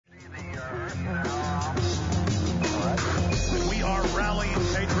rallying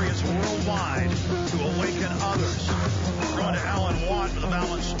patriots worldwide to awaken others. We're going to Alan Watt for the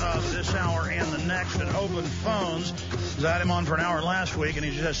balance of this hour and the next at Open Phones. I had him on for an hour last week, and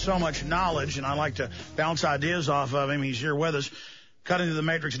he just has so much knowledge, and I like to bounce ideas off of him. He's here with us.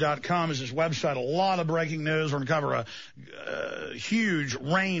 CuttingThroughTheMatrix.com is his website. A lot of breaking news. We're going to cover a huge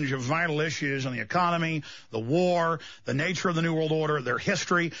range of vital issues on the economy, the war, the nature of the New World Order, their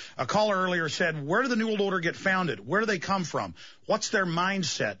history. A caller earlier said, where did the New World Order get founded? Where do they come from? What's their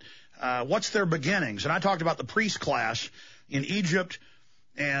mindset? What's their beginnings? And I talked about the priest class in Egypt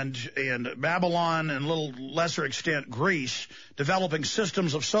and Babylon and a little lesser extent Greece, developing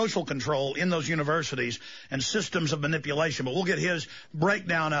systems of social control in those universities and systems of manipulation. But we'll get his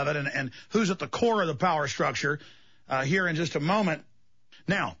breakdown of it and who's at the core of the power structure here in just a moment.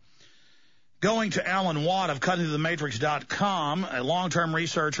 Now, going to Alan Watt of CuttingThroughTheMatrix.com, a long-term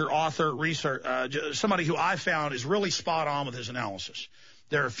researcher, author, somebody who I found is really spot on with his analysis.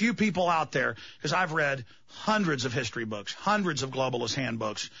 There are a few people out there, because I've read hundreds of history books, hundreds of globalist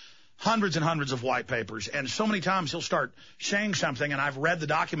handbooks, hundreds and hundreds of white papers, and so many times he'll start saying something, and I've read the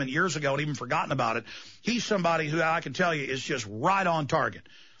document years ago and even forgotten about it. He's somebody who I can tell you is just right on target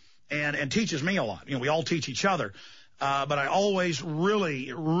and teaches me a lot. You know, we all teach each other, but I always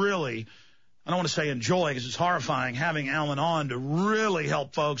really, I don't want to say enjoy because it's horrifying, having Alan on to really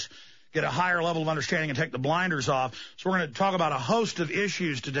help folks get a higher level of understanding and take the blinders off. So we're going to talk about a host of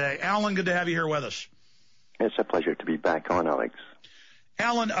issues today. Alan, good to have you here with us. It's a pleasure to be back on, Alex.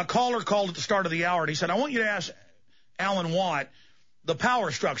 Alan, a caller called at the start of the hour, and he said, I want you to ask Alan Watt the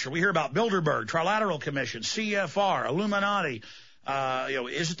power structure. We hear about Bilderberg, Trilateral Commission, CFR, Illuminati.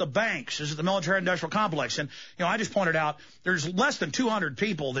 Is it the banks? Is it the military-industrial complex? And, I just pointed out there's less than 200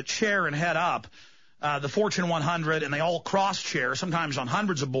 people that chair and head up the Fortune 100, and they all cross-chair, sometimes on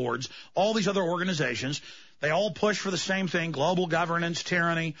hundreds of boards, all these other organizations. They all push for the same thing, global governance,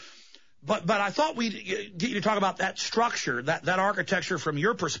 tyranny. But I thought we'd get you to talk about that structure, that architecture from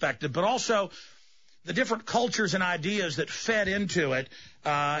your perspective, but also the different cultures and ideas that fed into it.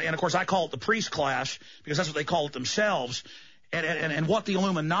 And, of course, I call it the priest class because that's what they call it themselves, and what the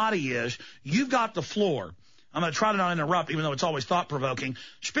Illuminati is. You've got the floor. I'm going to try to not interrupt, even though it's always thought-provoking.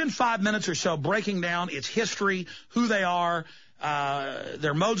 Spend 5 minutes or so breaking down its history, who they are,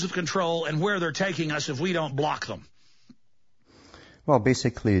 their modes of control, and where they're taking us if we don't block them. Well,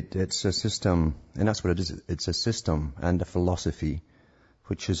 basically, it's a system, and that's what it is. It's a system and a philosophy,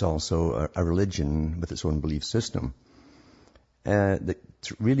 which is also a religion with its own belief system. That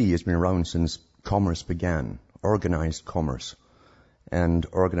really has been around since commerce began, organized commerce. And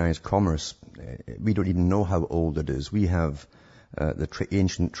organized commerce, we don't even know how old it is. We have the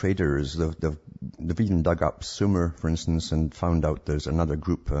ancient traders. They've even dug up Sumer, for instance, and found out there's another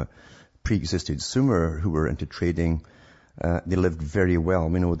group, pre-existed Sumer, who were into trading. They lived very well.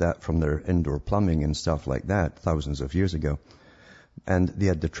 We know that from their indoor plumbing and stuff like that, thousands of years ago. And they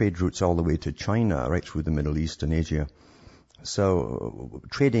had the trade routes all the way to China, right through the Middle East and Asia. So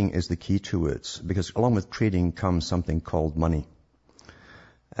trading is the key to it, because along with trading comes something called money.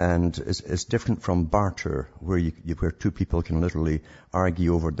 And it's different from barter, where where two people can literally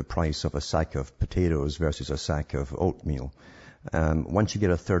argue over the price of a sack of potatoes versus a sack of oatmeal. Once you get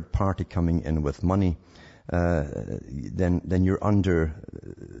a third party coming in with money, then you're under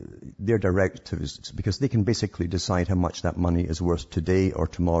their directives, because they can basically decide how much that money is worth today or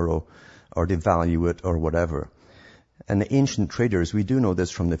tomorrow, or devalue it or whatever. And the ancient traders, we do know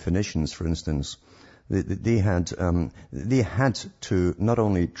this from the Phoenicians, for instance. They had to not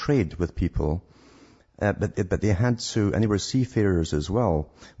only trade with people, but they had to, and they were seafarers as well,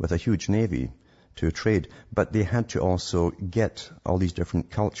 with a huge navy to trade, but they had to also get all these different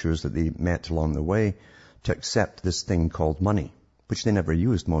cultures that they met along the way to accept this thing called money, which they never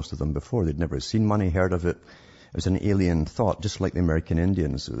used, most of them, before. They'd never seen money, heard of it. It was an alien thought, just like the American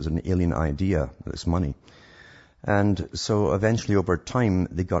Indians. It was an alien idea, this money. And so eventually over time,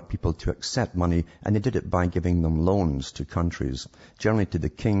 they got people to accept money, and they did it by giving them loans to countries, generally to the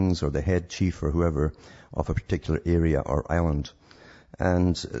kings or the head chief or whoever of a particular area or island.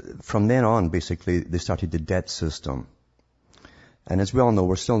 And from then on, basically, they started the debt system. And as we all know,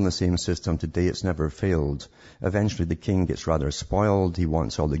 we're still in the same system today. It's never failed. Eventually, the king gets rather spoiled. He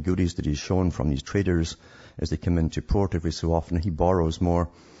wants all the goodies that he's shown from these traders as they come into port every so often. He borrows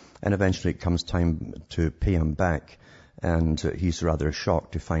more. And eventually it comes time to pay him back, and he's rather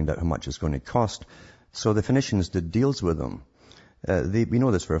shocked to find out how much it's going to cost. So the Phoenicians did deals with him. We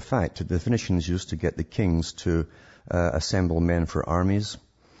know this for a fact. The Phoenicians used to get the kings to assemble men for armies,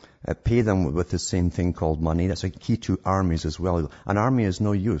 pay them with the same thing called money. That's a key to armies as well. An army is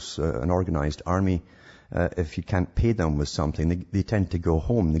no use, an organized army, if you can't pay them with something, they tend to go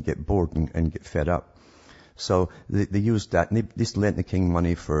home, they get bored and get fed up. So they used that, and they lent the king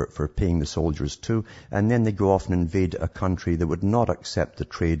money for paying the soldiers too, and then they go off and invade a country that would not accept the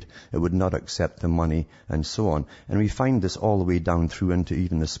trade, it would not accept the money, and so on. And we find this all the way down through into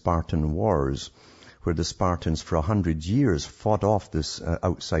even the Spartan wars, where the Spartans for 100 years fought off this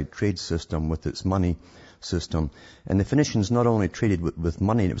outside trade system with its money system. And the Phoenicians not only traded with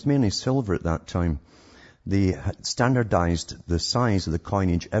money, it was mainly silver at that time. They had standardized the size of the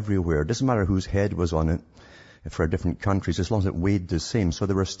coinage everywhere. It doesn't matter whose head was on it for different countries, as long as it weighed the same. So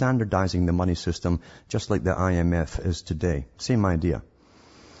they were standardizing the money system just like the IMF is today. Same idea.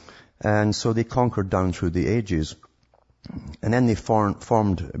 And so they conquered down through the ages. And then they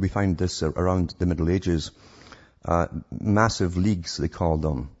formed, we find this around the Middle Ages, massive leagues, they called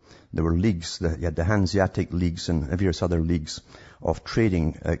them. There were leagues, you had the Hanseatic leagues and various other leagues of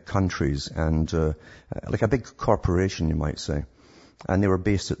trading countries, and like a big corporation, you might say. And they were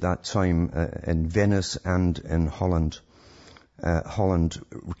based at that time in Venice and in Holland. Holland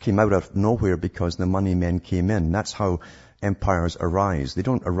came out of nowhere because the money men came in. That's how empires arise. They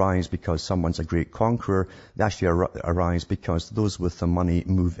don't arise because someone's a great conqueror. They actually arise because those with the money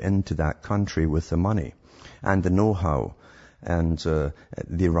move into that country with the money and the know-how. And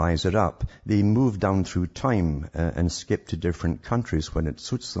they rise it up. They move down through time and skip to different countries when it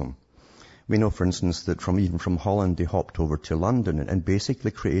suits them. We know, for instance, that even from Holland, they hopped over to London and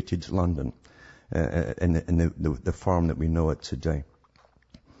basically created London in the form that we know it today.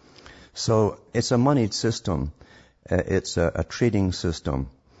 So it's a moneyed system. It's a trading system.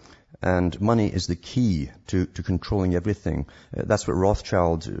 And money is the key to controlling everything. That's what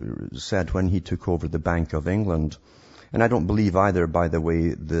Rothschild said when he took over the Bank of England. And I don't believe either, by the way,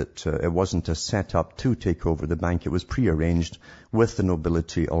 that it wasn't a setup to take over the bank. It was prearranged with the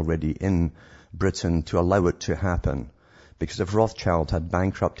nobility already in Britain to allow it to happen. Because if Rothschild had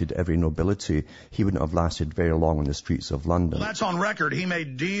bankrupted every nobility, he wouldn't have lasted very long on the streets of London. Well, that's on record. He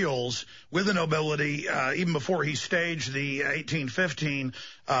made deals with the nobility even before he staged the 1815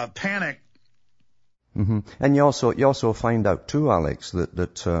 panic. Mm-hmm. And you also find out too, Alex,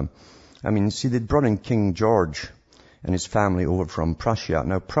 that see, they brought in King George and his family over from Prussia.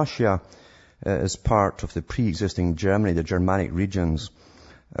 Now, Prussia is part of the pre-existing Germany, the Germanic regions.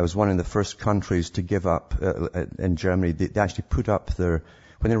 It was one of the first countries to give up in Germany. They actually put up when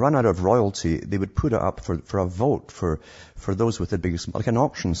they ran out of royalty, they would put it up for a vote for those with the biggest, like an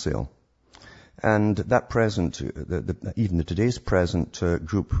auction sale. And that present, even today's present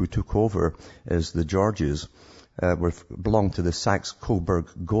group who took over as the Georges, belonged to the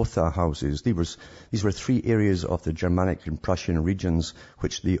Saxe-Coburg-Gotha houses. These were three areas of the Germanic and Prussian regions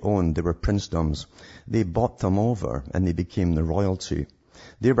which they owned. They were princedoms. They bought them over and they became the royalty.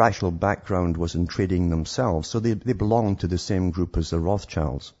 Their actual background was in trading themselves, so they belonged to the same group as the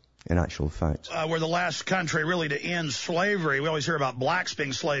Rothschilds, in actual fact. We're the last country really to end slavery. We always hear about blacks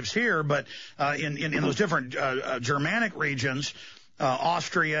being slaves here, but in those different Germanic regions,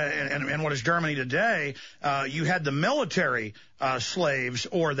 Austria and what is Germany today, you had the military slaves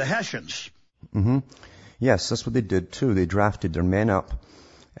or the Hessians. Mm-hmm. Yes, that's what they did too. They drafted their men up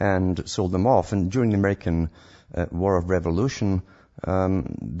and sold them off. And during the American War of Revolution,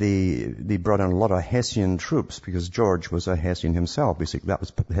 they brought in a lot of Hessian troops because George was a Hessian himself. Basically, that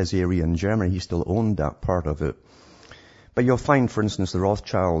was his area in Germany. He still owned that part of it. But you'll find, for instance, the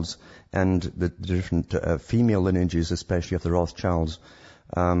Rothschilds and the different female lineages, especially of the Rothschilds,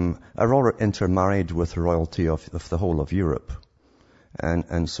 are all intermarried with the royalty of the whole of Europe.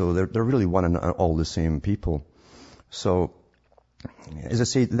 And so they're really one and all the same people. So, as I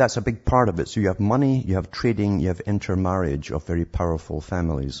say, that's a big part of it. So you have money, you have trading, you have intermarriage of very powerful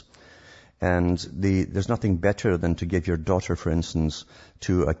families. And there's nothing better than to give your daughter, for instance,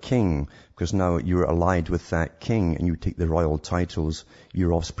 to a king, because now you're allied with that king and you take the royal titles,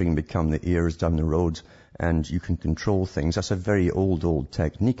 your offspring become the heirs down the road, and you can control things. That's a very old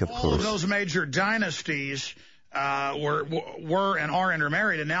technique, of course. All of those major dynasties were and are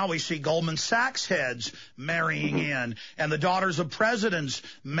intermarried, and now we see Goldman Sachs heads marrying in, and the daughters of presidents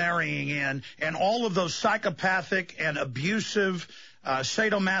marrying in, and all of those psychopathic and abusive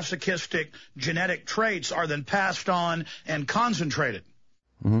sadomasochistic genetic traits are then passed on and concentrated.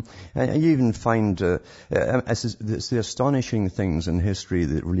 Mm-hmm. And you even find it's the astonishing things in history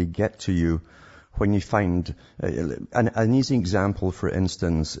that really get to you when you find an easy example, for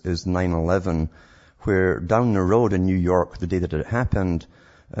instance, is 9/11, where down the road in New York, the day that it happened,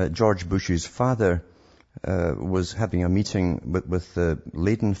 George Bush's father was having a meeting with the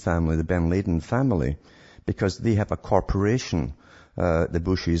Laden family, the Ben Laden family, because they have a corporation the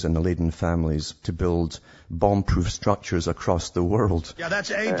Bushes and the Laden families to build bomb-proof structures across the world. Yeah,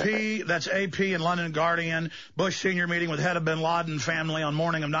 that's AP. That's AP and London Guardian. Bush senior meeting with head of bin Laden family on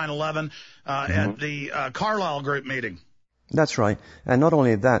morning of 9/11 at the Carlyle Group meeting. That's right. And not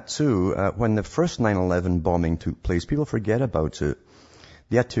only that, too, when the first 9/11 bombing took place, people forget about it.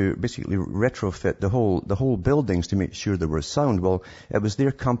 They had to basically retrofit the whole buildings to make sure they were sound. Well, it was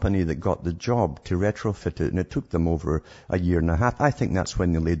their company that got the job to retrofit it, and it took them over a year and a half. I think that's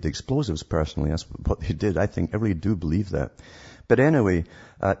when they laid the explosives, personally. That's what they did. I really do believe that. But anyway,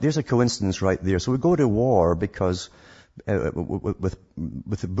 there's a coincidence right there. So we go to war because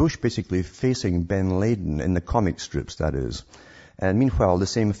with Bush basically facing bin Laden in the comic strips, that is. And meanwhile, the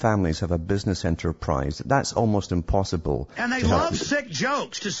same families have a business enterprise. That's almost impossible. And they love sick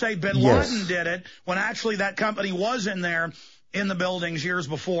jokes to say bin Laden did it when actually that company was in there in the buildings years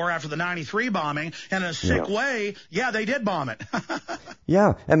before after the 93 bombing. And in a sick way, they did bomb it.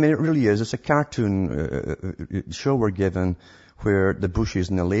 Yeah, I mean, it really is. It's a cartoon show we're given where the Bushes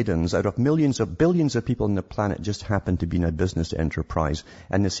and the Ladens, out of billions of people on the planet, just happen to be in a business enterprise,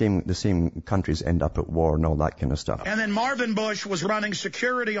 and the same countries end up at war and all that kind of stuff. And then Marvin Bush was running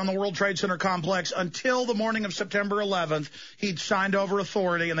security on the World Trade Center complex until the morning of September 11th. He'd signed over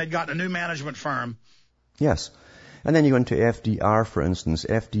authority, and they'd gotten a new management firm. Yes. And then you go into FDR, for instance.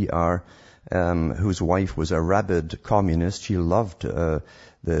 FDR, whose wife was a rabid communist. She loved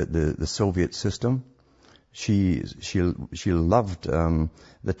the Soviet system. She loved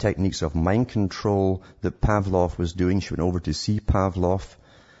the techniques of mind control that Pavlov was doing. She went over to see Pavlov,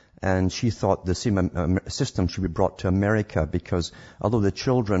 and she thought the same system should be brought to America, because although the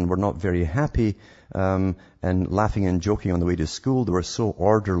children were not very happy and laughing and joking on the way to school, they were so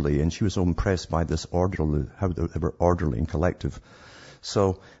orderly, and she was so impressed by this orderly, how they were orderly and collective.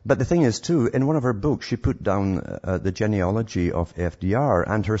 So, but the thing is too, in one of her books, she put down the genealogy of FDR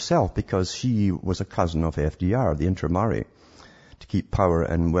and herself, because she was a cousin of FDR. They intermarry to keep power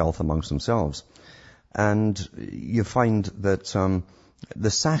and wealth amongst themselves. And you find that the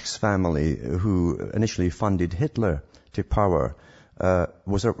Sachs family, who initially funded Hitler to power,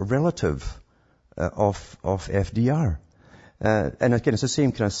 was a relative of FDR. And again, it's the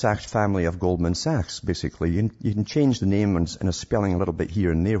same kind of Sachs family of Goldman Sachs, basically. You can change the name and a spelling a little bit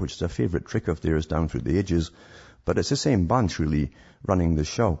here and there, which is a favorite trick of theirs down through the ages. But it's the same bunch, really, running the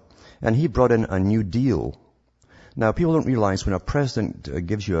show. And he brought in a New Deal. Now, people don't realize when a president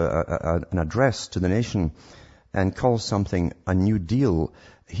gives you an address to the nation and calls something a New Deal,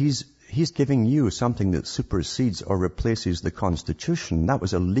 he's giving you something that supersedes or replaces the Constitution. That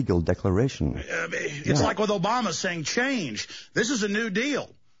was a legal declaration. It's like with Obama saying change. This is a New Deal.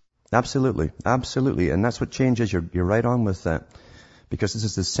 Absolutely. Absolutely. And that's what change is. You're right on with that. Because this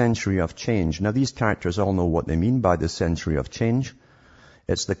is the century of change. Now, these characters all know what they mean by the century of change.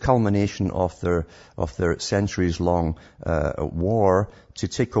 It's the culmination of their centuries-long war to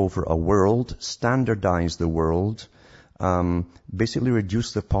take over a world, standardize the world, basically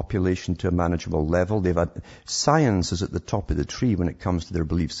reduce the population to a manageable level. Science is at the top of the tree when it comes to their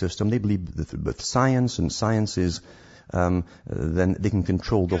belief system. They believe that with science and sciences, then they can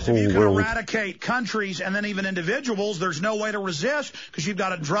control the whole world. If you can eradicate countries and then even individuals, there's no way to resist, because you've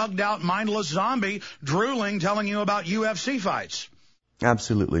got a drugged-out, mindless zombie drooling, telling you about UFC fights.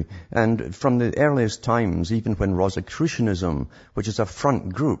 Absolutely. And from the earliest times, even when Rosicrucianism, which is a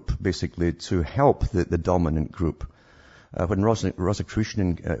front group, basically, to help the dominant group, when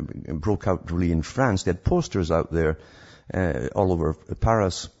Rosicrucian broke out really in France, they had posters out there all over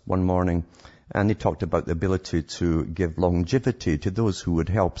Paris one morning, and they talked about the ability to give longevity to those who would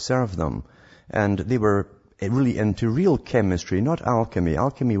help serve them. And they were really into real chemistry, not alchemy.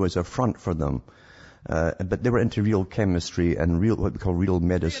 Alchemy was a front for them. But they were into real chemistry and what we call real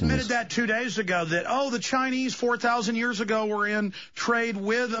medicines. They admitted that 2 days ago, that, the Chinese 4,000 years ago were in trade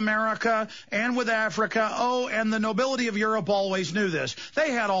with America and with Africa. And the nobility of Europe always knew this.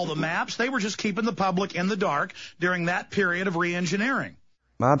 They had all the maps. They were just keeping the public in the dark during that period of re-engineering.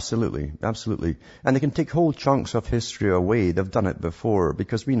 Absolutely, absolutely. And they can take whole chunks of history away. They've done it before,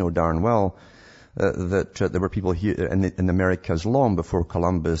 because we know darn well that there were people here in Americas long before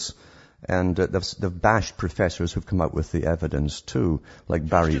Columbus. And they've bashed professors who've come up with the evidence too, like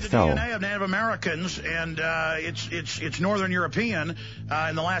Barry Fell. The DNA of Native Americans, and it's Northern European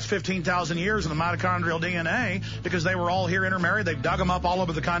in the last 15,000 years in the mitochondrial DNA, because they were all here intermarried. They've dug them up all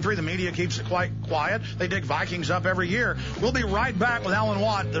over the country. The media keeps it quite quiet. They dig Vikings up every year. We'll be right back with Alan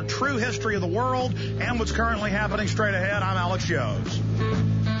Watt, the true history of the world and what's currently happening straight ahead. I'm Alex Jones.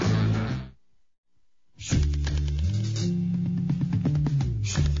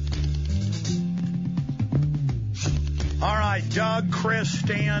 All right, right, Doug, Chris,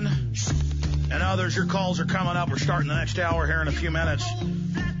 Stan, and others, your calls are coming up. We're starting the next hour here in a few minutes.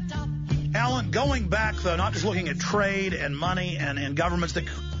 Alan, going back, though, not just looking at trade and money and governments that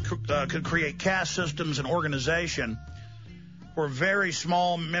could create caste systems and organization, were very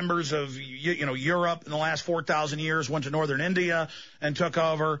small members of, Europe in the last 4,000 years, went to northern India and took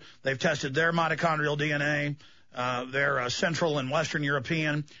over. They've tested their mitochondrial DNA, their Central and Western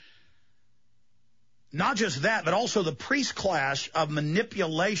European. Not just that, but also the priest class of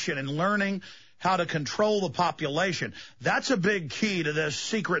manipulation and learning how to control the population. That's a big key to this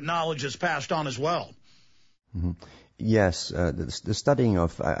secret knowledge that's passed on as well. Mm-hmm. Yes, the studying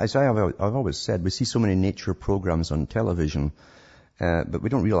of, as I've always said, we see so many nature programs on television, but we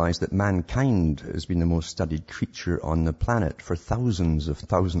don't realize that mankind has been the most studied creature on the planet for thousands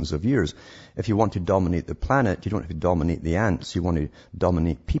of years. If you want to dominate the planet, you don't have to dominate the ants. You want to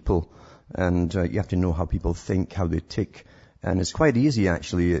dominate people. And you have to know how people think, how they tick. And it's quite easy,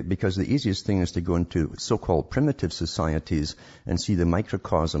 actually, because the easiest thing is to go into so-called primitive societies and see the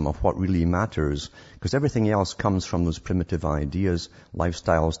microcosm of what really matters, because everything else comes from those primitive ideas,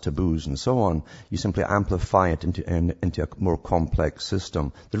 lifestyles, taboos, and so on. You simply amplify it into a more complex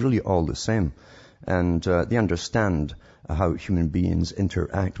system. They're really all the same. And they understand how human beings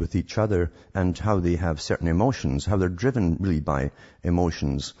interact with each other and how they have certain emotions, how they're driven really by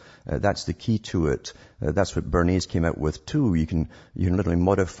emotions. That's the key to it. That's what Bernays came out with too. You can literally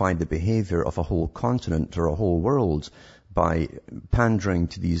modify the behavior of a whole continent or a whole world by pandering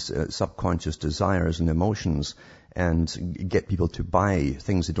to these subconscious desires and emotions and get people to buy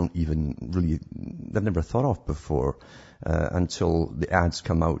things they don't even really, they've never thought of before. Until the ads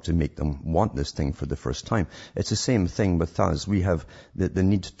come out to make them want this thing for the first time. It's the same thing with us. We have the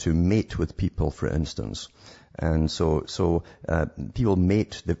need to mate with people, for instance. And so people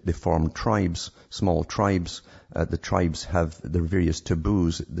mate, they form tribes, small tribes. The tribes have their various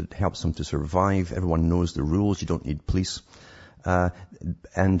taboos that helps them to survive. Everyone knows the rules. You don't need police.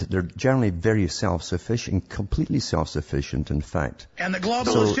 And they're generally very self-sufficient, completely self-sufficient, in fact. And the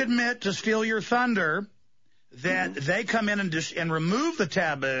globalists admit, to steal your thunder, that they come in and remove the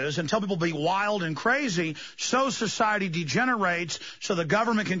taboos and tell people to be wild and crazy, so society degenerates, so the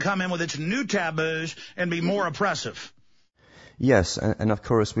government can come in with its new taboos and be more oppressive. Yes, and of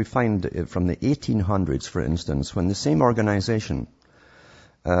course we find from the 1800s, for instance, when the same organization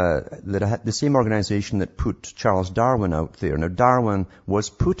that put Charles Darwin out there. Now, Darwin was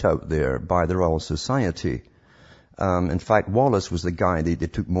put out there by the Royal Society. In fact, Wallace was the guy they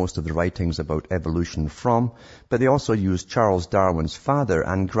took most of the writings about evolution from, but they also used Charles Darwin's father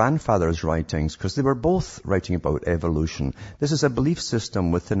and grandfather's writings because they were both writing about evolution. This is a belief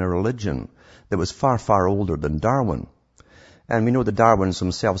system within a religion that was far, far older than Darwin. And we know the Darwins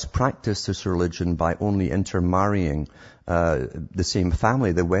themselves practiced this religion by only intermarrying the same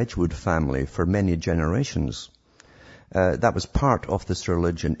family, the Wedgwood family, for many generations. That was part of this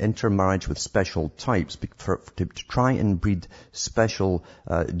religion, intermarriage with special types to try and breed special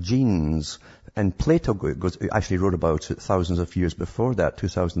genes. And Plato actually wrote about it thousands of years before that,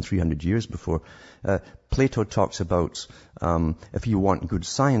 2,300 years before. Plato talks about if you want good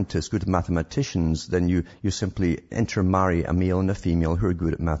scientists, good mathematicians, then you simply intermarry a male and a female who are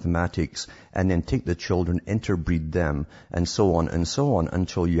good at mathematics, and then take the children, interbreed them, and so on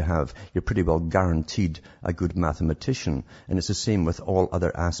until you're pretty well guaranteed a good mathematician. And it's the same with all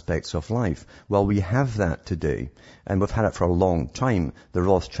other aspects of life. Well, we have that today, and we've had it for a long time. The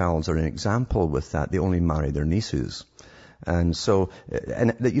Rothschilds are an example with that. They only marry their nieces. And so,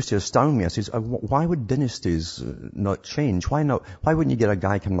 and that used to astound me. I says, why would dynasties not change? Why not? Why wouldn't you get a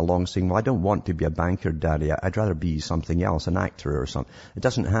guy coming along saying, well, I don't want to be a banker, Daddy. I'd rather be something else, an actor or something. It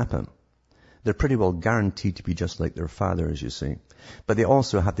doesn't happen. They're pretty well guaranteed to be just like their fathers, you see. But they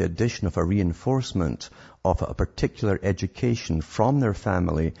also have the addition of a reinforcement of a particular education from their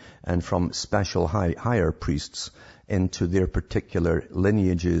family and from special higher priests into their particular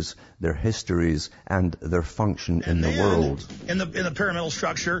lineages, their histories, and their function in the world. In the pyramidal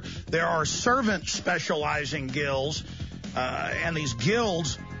structure, there are servant specializing guilds, and these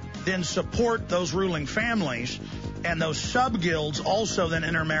guilds then support those ruling families, and those sub-guilds also then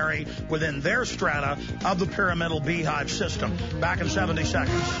intermarry within their strata of the pyramidal beehive system. Back in 70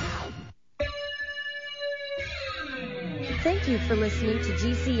 seconds. Thank you for listening to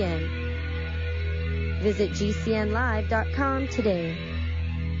GCN. Visit GCNlive.com today.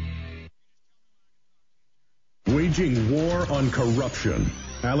 Waging war on corruption.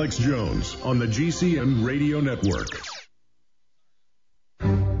 Alex Jones on the GCN Radio Network.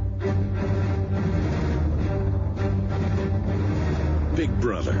 Big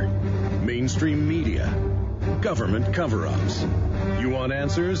Brother, mainstream media, government cover-ups. You want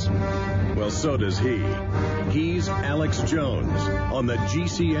answers? Well, so does he. He's Alex Jones on the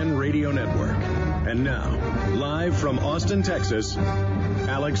GCN Radio Network. And now, live from Austin, Texas,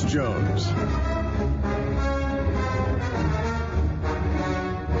 Alex Jones.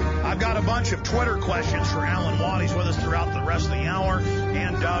 I've got a bunch of Twitter questions for Alan Watt. He's with us throughout the rest of the hour.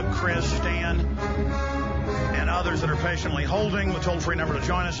 And Doug, Chris, Stan, and others that are patiently holding. The toll-free number to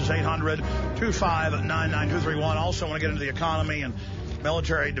join us is 800-259-9231. Also want to get into the economy and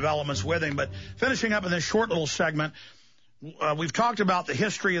military developments with him. But finishing up in this short little segment, we've talked about the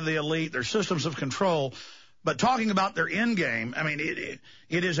history of the elite, their systems of control, but talking about their end game, I mean,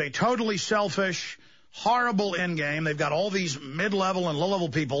 it is a totally selfish, horrible end game. They've got all these mid-level and low-level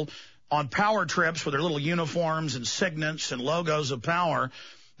people on power trips with their little uniforms and signets and logos of power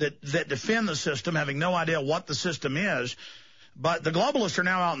that defend the system, having no idea what the system is. But the globalists are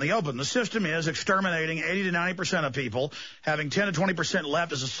now out in the open. The system is exterminating 80 to 90% of people, having 10 to 20%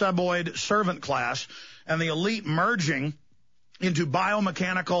 left as a suboid servant class, and the elite merging into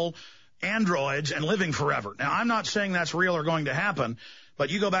biomechanical androids and living forever. Now, I'm not saying that's real or going to happen, but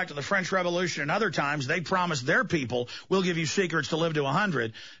you go back to the French Revolution and other times, they promised their people, we'll give you secrets to live to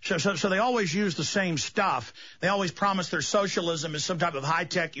 100. So they always use the same stuff. They always promise their socialism is some type of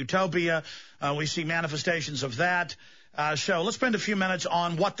high-tech utopia. We see manifestations of that. So let's spend a few minutes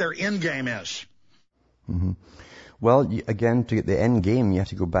on what their end game is. Mm-hmm. Well, again, to get the end game, you have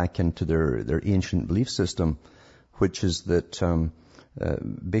to go back into their ancient belief system, which is that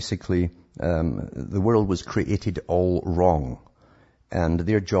basically the world was created all wrong. And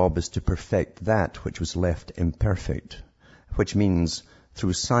their job is to perfect that which was left imperfect, which means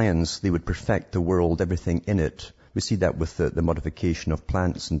through science they would perfect the world, everything in it. We see that with the modification of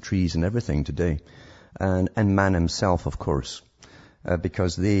plants and trees and everything today. And man himself, of course,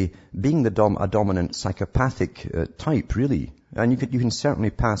 because they, being a dominant psychopathic type, really, and you can certainly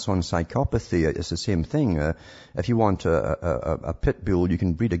pass on psychopathy. It's the same thing. If you want a pit bull, you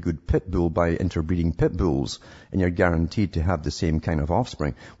can breed a good pit bull by interbreeding pit bulls, and you're guaranteed to have the same kind of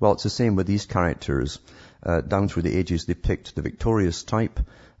offspring. Well, it's the same with these characters. Down through the ages, they picked the victorious type,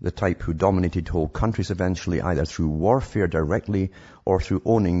 the type who dominated whole countries eventually, either through warfare directly or through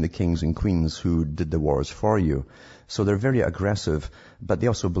owning the kings and queens who did the wars for you. So they're very aggressive, but they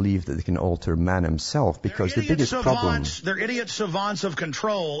also believe that they can alter man himself, because the biggest problem... They're idiot savants of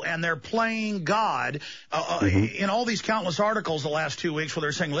control, and they're playing God. In all these countless articles the last 2 weeks where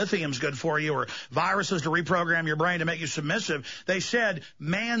they're saying lithium's good for you or viruses to reprogram your brain to make you submissive, they said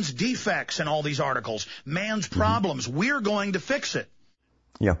man's defects in all these articles, man's problems. We're going to fix it.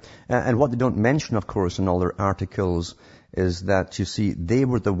 Yeah, and what they don't mention, of course, in all their articles is that, you see, they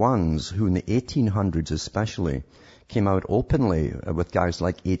were the ones who in the 1800s especially came out openly with guys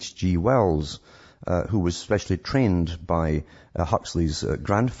like H.G. Wells, who was specially trained by Huxley's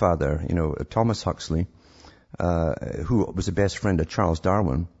grandfather, Thomas Huxley, who was the best friend of Charles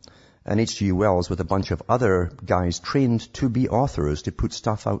Darwin. And H.G. Wells, with a bunch of other guys trained to be authors, to put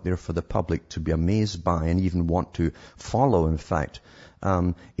stuff out there for the public to be amazed by and even want to follow, in fact.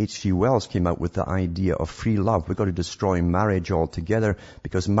 H.G. Wells came out with the idea of free love. We've got to destroy marriage altogether,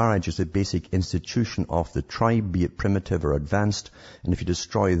 because marriage is the basic institution of the tribe, be it primitive or advanced. And if you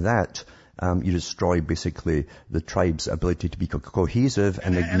destroy that, you destroy basically the tribe's ability to be cohesive,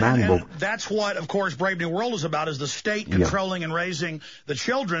 and the man will... That's what, of course, Brave New World is about, is the state controlling and raising the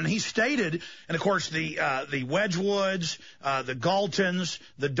children. He stated, and of course the Wedgwoods, the Galtons,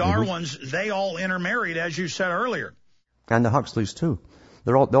 the Darwins, they all intermarried, as you said earlier. And the Huxleys too.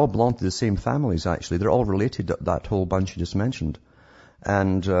 They all belong to the same families, actually. They're all related, that whole bunch you just mentioned.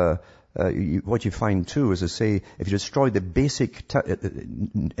 And what you find too is, I say, if you destroy the basic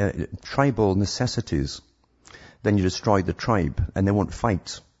tribal necessities, then you destroy the tribe, and they won't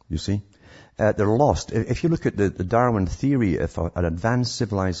fight, you see. They're lost. If you look at the Darwin theory, if an advanced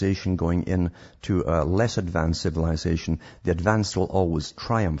civilization going into a less advanced civilization, the advanced will always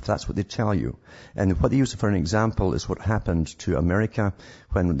triumph. That's what they tell you. And what they use for an example is what happened to America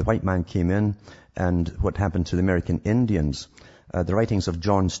when the white man came in, and what happened to the American Indians. The writings of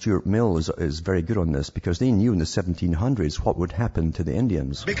John Stuart Mill is very good on this, because they knew in the 1700s what would happen to the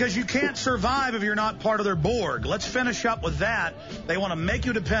Indians. Because you can't survive if you're not part of their Borg. Let's finish up with that. They want to make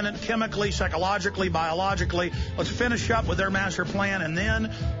you dependent chemically, psychologically, biologically. Let's finish up with their master plan, and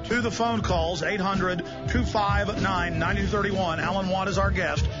then to the phone calls, 800-259-9231. Alan Watt is our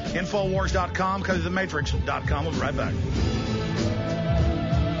guest. Infowars.com, CodeTheMatrix.com. We'll be right back.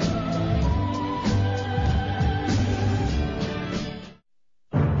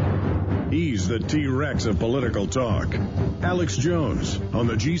 He's the T-Rex of political talk. Alex Jones on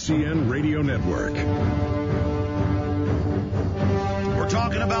the GCN Radio Network. We're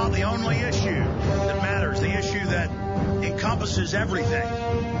talking about the only issue that matters, the issue that encompasses everything,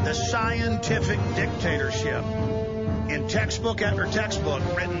 the scientific dictatorship. In textbook after textbook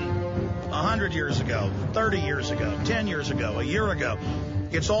written 100 years ago, 30 years ago, 10 years ago, a year ago,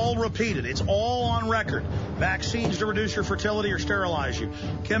 it's all repeated. It's all on record. Vaccines to reduce your fertility or sterilize you.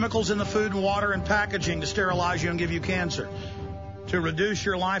 Chemicals in the food and water and packaging to sterilize you and give you cancer. To reduce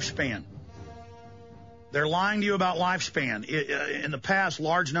your lifespan. They're lying to you about lifespan. In the past,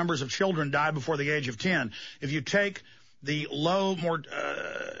 large numbers of children died before the age of 10. If you take the low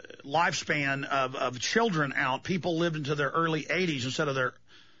lifespan of children out, people lived into their early 80s instead of their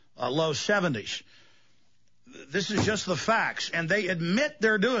low 70s. This is just the facts, and they admit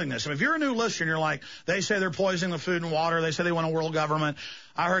they're doing this. And if you're a new listener, you're like, they say they're poisoning the food and water. They say they want a world government.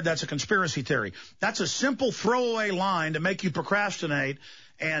 I heard that's a conspiracy theory. That's a simple throwaway line to make you procrastinate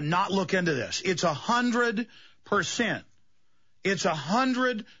and not look into this. It's 100%. It's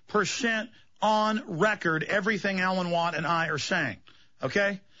 100% on record, everything Alan Watt and I are saying.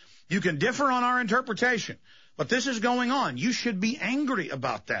 Okay? You can differ on our interpretation. But this is going on. You should be angry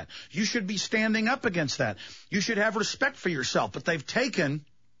about that. You should be standing up against that. You should have respect for yourself. But they've taken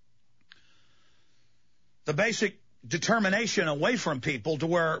the basic determination away from people to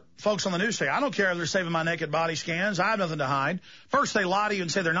where folks on the news say, I don't care if they're saving my naked body scans. I have nothing to hide. First, they lie to you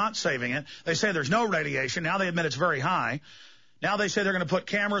and say they're not saving it. They say there's no radiation. Now they admit it's very high. Now they say they're going to put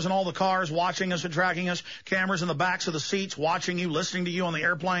cameras in all the cars watching us and tracking us, cameras in the backs of the seats watching you, listening to you on the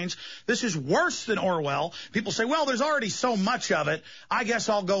airplanes. This is worse than Orwell. People say, well, there's already so much of it. I guess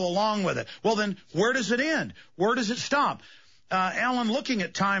I'll go along with it. Well, then where does it end? Where does it stop? Alan, looking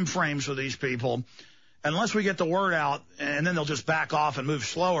at time frames with these people, unless we get the word out, and then they'll just back off and move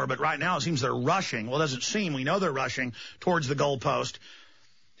slower. But right now it seems they're rushing. Well, it doesn't seem. We know they're rushing towards the goalpost.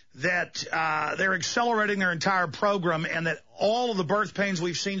 That they're accelerating their entire program, and that all of the birth pains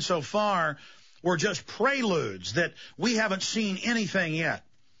we've seen so far were just preludes, that we haven't seen anything yet.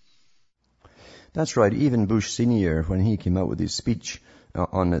 That's right. Even Bush Sr., when he came out with his speech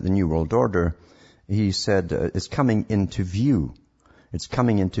on the New World Order, he said it's coming into view. It's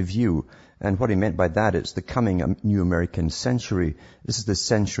coming into view. And what he meant by that is the coming new American century. This is the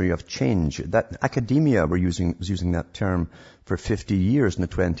century of change. That academia was using that term for 50 years in the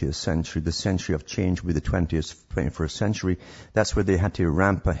 20th century. The century of change will be the 21st century. That's where they had to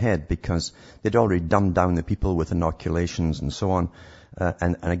ramp ahead because they'd already dumbed down the people with inoculations and so on.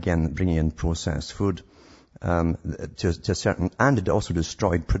 And again, bringing in processed food. To a certain, and it also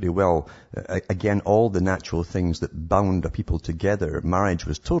destroyed pretty well, again, all the natural things that bound people together. Marriage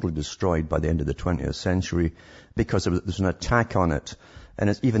was totally destroyed by the end of the 20th century because there was an attack on it.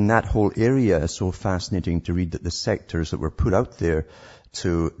 And even that whole area is so fascinating to read, that the sectors that were put out there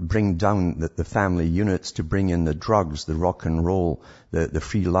to bring down the family units, to bring in the drugs, the rock and roll, the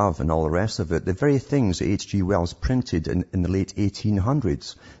free love and all the rest of it. The very things that H.G. Wells printed in the late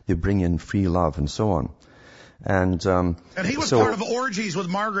 1800s, they bring in free love and so on. And he was part of orgies with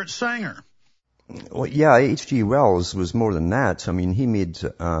Margaret Sanger. Well, yeah, H.G. Wells was more than that. I mean, he made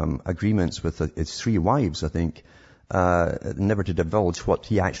agreements with his 3 wives, I think, never to divulge what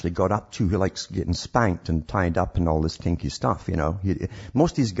he actually got up to. He likes getting spanked and tied up and all this kinky stuff, you know.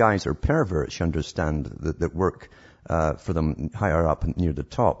 Most of these guys are perverts, you understand, that work for them higher up and near the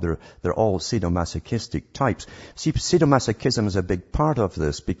top. They're all sadomasochistic types. See, sadomasochism is a big part of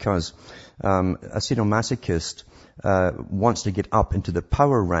this because a sadomasochist wants to get up into the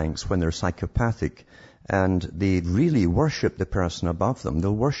power ranks when they're psychopathic, and they really worship the person above them.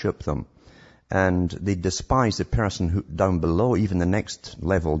 They'll worship them. And they despise the person down below, even the next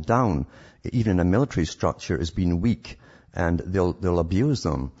level down, even in a military structure, as being weak, and they'll abuse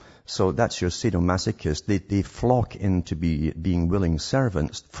them. So that's your sadomasochist. They flock into being willing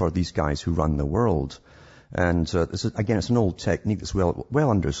servants for these guys who run the world. And this is, again, it's an old technique that's well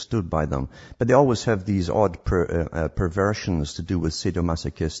understood by them. But they always have these odd perversions to do with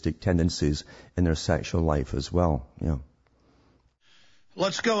sadomasochistic tendencies in their sexual life as well. Yeah.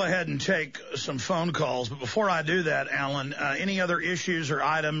 Let's go ahead and take some phone calls. But before I do that, Alan, any other issues or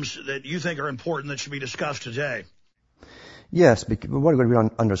items that you think are important that should be discussed today? Yes, what we're going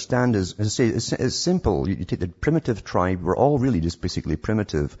to understand is, as I say, it's simple. You take the primitive tribe. We're all really just basically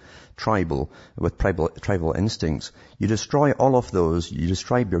primitive, tribal, with tribal instincts. You destroy all of those. You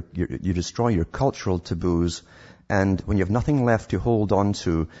destroy your cultural taboos, And when you have nothing left to hold on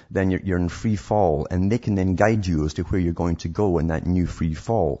to, then you're in free fall, and they can then guide you as to where you're going to go in that new free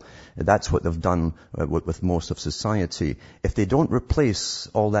fall. That's what they've done with most of society. If they don't replace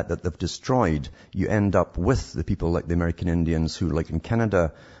all that they've destroyed, you end up with the people like the American Indians who, like in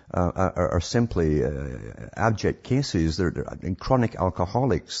Canada, are simply abject cases. They're chronic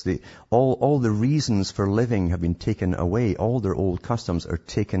alcoholics. All the reasons for living have been taken away. All their old customs are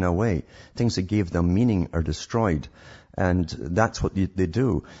taken away. Things that gave them meaning are destroyed. And that's what they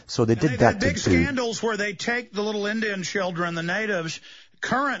do. So they did that. Big scandals where they take the little Indian children, the natives,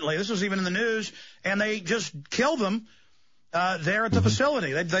 currently, this was even in the news, and they just kill them there at the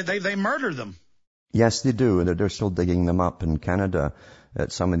facility. They murder them. Yes, they do. They're still digging them up in Canada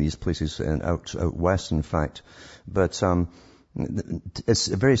at some of these places out west, in fact. But it's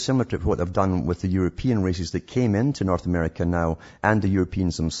very similar to what they've done with the European races that came into North America now, and the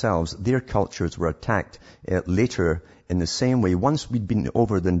Europeans themselves. Their cultures were attacked later in the same way. Once we'd been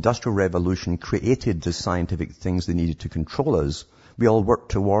over the Industrial Revolution, created the scientific things they needed to control us, we all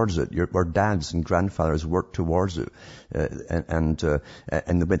worked towards it. Our dads and grandfathers worked towards it, and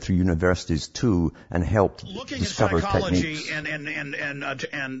they went through universities too and helped discover techniques. Looking at psychology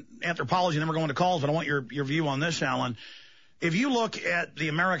and anthropology, and then we're going to calls, but I want your view on this, Alan. If you look at the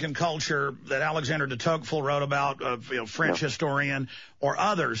American culture that Alexander de Tocqueville wrote about, French historian, or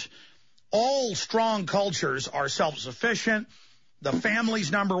others, all strong cultures are self-sufficient. The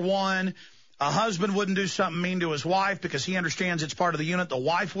family's number one. A husband wouldn't do something mean to his wife because he understands it's part of the unit. The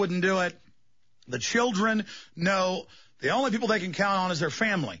wife wouldn't do it. The children know the only people they can count on is their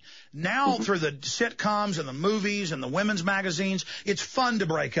family. Now, through the sitcoms and the movies and the women's magazines, it's fun to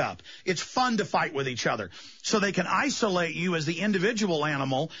break up. It's fun to fight with each other. So they can isolate you as the individual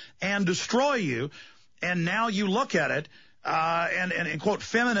animal and destroy you. And now you look at it, and quote,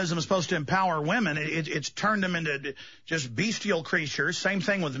 feminism is supposed to empower women. It's turned them into just bestial creatures. Same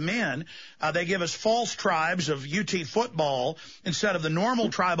thing with men. They give us false tribes of UT football instead of the normal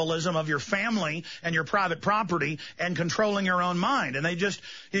tribalism of your family and your private property and controlling your own mind. And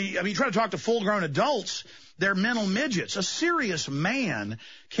you try to talk to full-grown adults, they're mental midgets. A serious man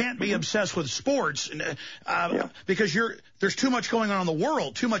can't be obsessed with sports because there's too much going on in the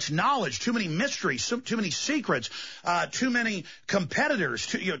world, too much knowledge, too many mysteries, too many secrets, too many competitors,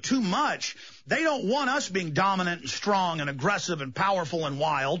 too much. They don't want us being dominant and strong and aggressive and powerful and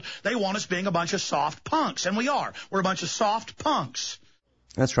wild. They want us being a bunch of soft punks, and we are. We're a bunch of soft punks.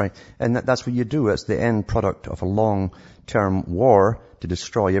 That's right. And that's what you do. It's the end product of a long-term war to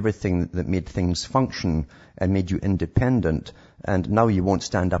destroy everything that made things function and made you independent. And now you won't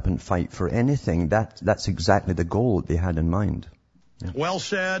stand up and fight for anything. That's exactly the goal that they had in mind. Yeah. Well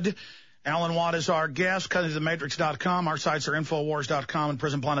said. Alan Watt is our guest. CuttingToTheMatrix.com. Our sites are Infowars.com and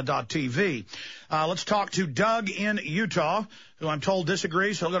PrisonPlanet.tv. Let's talk to Doug in Utah, who I'm told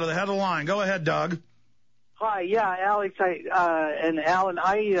disagrees. So he'll go to the head of the line. Go ahead, Doug. Hi, yeah, Alex, and Alan,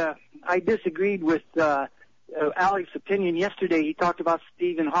 I disagreed with Alex's opinion yesterday. He talked about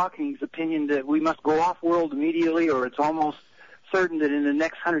Stephen Hawking's opinion that we must go off-world immediately, or it's almost certain that in the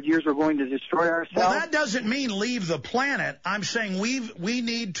next 100 years we're going to destroy ourselves. Well, that doesn't mean leave the planet. I'm saying we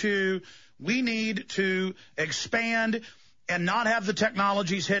need to expand and not have the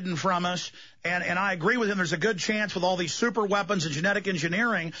technologies hidden from us. And I agree with him. There's a good chance with all these super weapons and genetic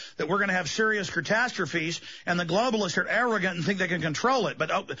engineering that we're going to have serious catastrophes, and the globalists are arrogant and think they can control it.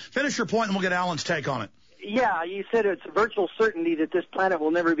 But finish your point, and we'll get Alan's take on it. Yeah, you said it's a virtual certainty that this planet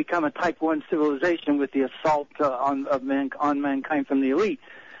will never become a Type 1 civilization with the assault on mankind from the elite.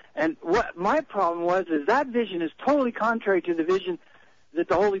 And what my problem was is that vision is totally contrary to the vision that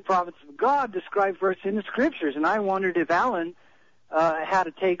the holy prophets of God describe for us in the Scriptures. And I wondered if Alan had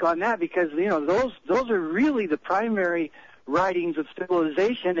a take on that, because, those are really the primary writings of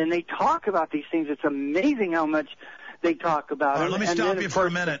civilization, and they talk about these things. It's amazing how much they talk about it. All right, let me stop you for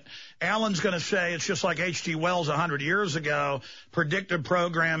a minute. Alan's going to say it's just like H.G. Wells 100 years ago, predictive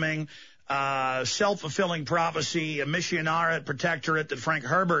programming, self-fulfilling prophecy, a missionariate protectorate that Frank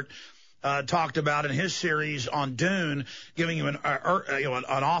Herbert talked about in his series on Dune, giving you an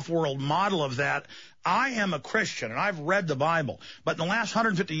off-world model of that. I am a Christian, and I've read the Bible. But in the last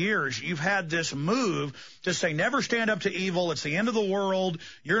 150 years, you've had this move to say, never stand up to evil. It's the end of the world.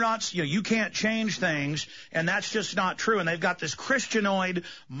 You're not, you can't change things. And that's just not true. And they've got this Christianoid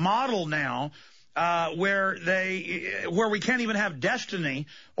model now, where we can't even have destiny,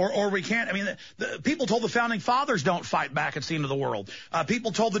 or we can't. I mean, the people told the founding fathers don't fight back. It's the end of the world.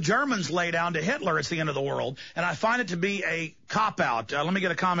 People told the Germans lay down to Hitler. It's the end of the world. And I find it to be a cop-out. Let me get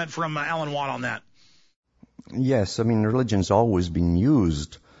a comment from Alan Watt on that. Yes, I mean, religion's always been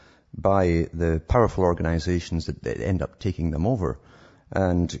used by the powerful organizations that end up taking them over.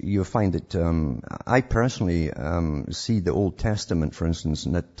 And you'll find that I personally see the Old Testament, for instance,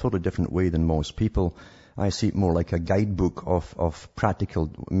 in a totally different way than most people. I see it more like a guidebook of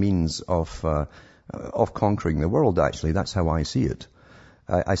practical means of conquering the world, actually. That's how I see it.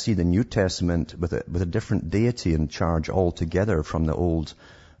 I see the New Testament with a different deity in charge altogether from the old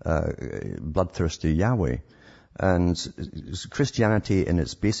bloodthirsty Yahweh. And Christianity in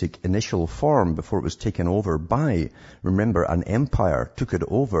its basic initial form, before it was taken over by, remember, an empire took it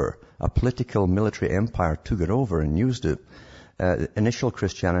over, a political military empire took it over and used it. Initial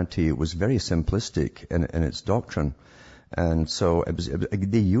Christianity was very simplistic in its doctrine. And so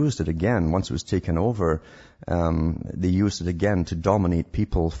they used it again. Once it was taken over, they used it again to dominate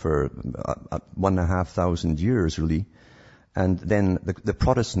people for 1,500 years, really. And then the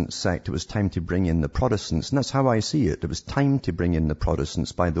Protestant sect, it was time to bring in the Protestants. And that's how I see it. It was time to bring in the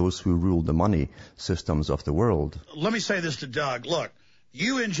Protestants by those who ruled the money systems of the world. Let me say this to Doug. Look,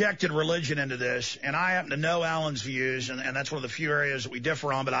 you injected religion into this, and I happen to know Alan's views, and that's one of the few areas that we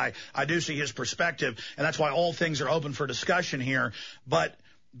differ on, but I do see his perspective, and that's why all things are open for discussion here. But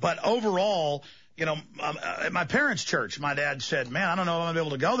overall, you know, at my parents' church, my dad said, man, I don't know if I'm going to be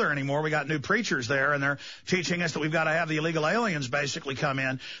able to go there anymore. We got new preachers there, and they're teaching us that we've got to have the illegal aliens basically come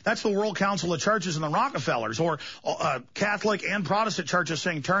in. That's the World Council of Churches and the Rockefellers, or Catholic and Protestant churches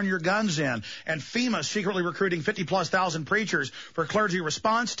saying, turn your guns in, and FEMA secretly recruiting 50,000+ preachers for clergy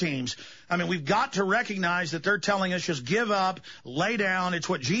response teams. I mean, we've got to recognize that they're telling us just give up, lay down. It's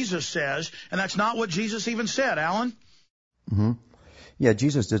what Jesus says, and that's not what Jesus even said, Alan. Mm-hmm. Yeah,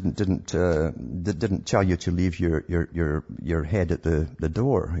 Jesus didn't tell you to leave your head at the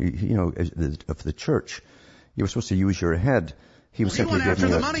door, of the church. You were supposed to use your head. He was simply went after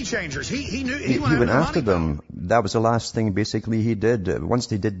the money changers. He went after them. That was the last thing basically he did. Once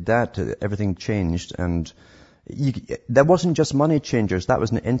they did that, everything changed, and that wasn't just money changers. That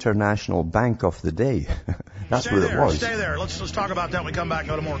was an international bank of the day. That's what it was. Stay there. Let's talk about that when we come back and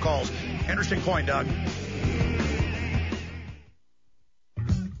go to more calls. Interesting point, Doug.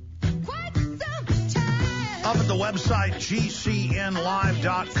 Up at the website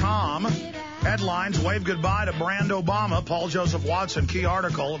GCNlive.com, headlines, wave goodbye to Brand Obama, Paul Joseph Watson, key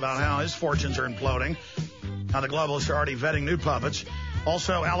article about how his fortunes are imploding, how the globalists are already vetting new puppets.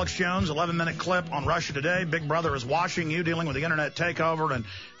 Also, Alex Jones, 11-minute clip on Russia Today. Big Brother is watching you, dealing with the internet takeover and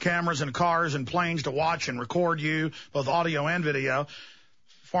cameras and cars and planes to watch and record you, both audio and video.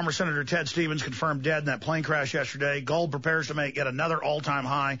 Former Senator Ted Stevens confirmed dead in that plane crash yesterday. Gold prepares to make yet another all-time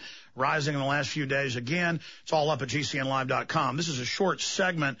high, rising in the last few days again. It's all up at GCNlive.com. This is a short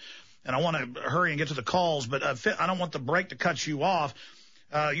segment, and I want to hurry and get to the calls, but I don't want the break to cut you off.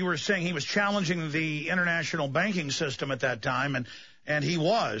 You were saying he was challenging the international banking system at that time, and he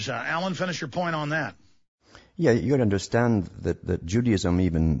was. Alan, finish your point on that. Yeah, you got to understand that Judaism,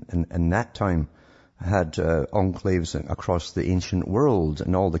 even in that time, had enclaves across the ancient world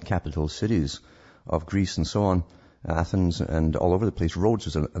in all the capital cities of Greece and so on, Athens and all over the place. Rhodes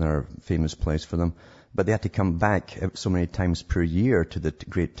was another famous place for them. But they had to come back so many times per year to the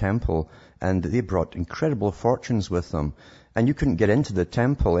great temple, and they brought incredible fortunes with them. And you couldn't get into the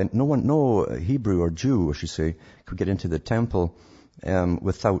temple, and no Hebrew or Jew, I should say, could get into the temple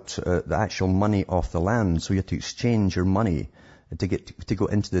without the actual money off the land. So you had to exchange your money to go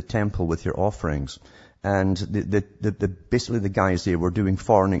into the temple with your offerings. And basically the guys there were doing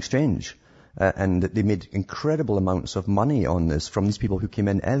foreign exchange. And they made incredible amounts of money on this from these people who came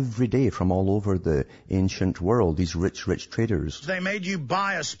in every day from all over the ancient world, these rich traders. They made you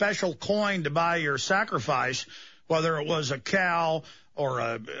buy a special coin to buy your sacrifice, whether it was a cow or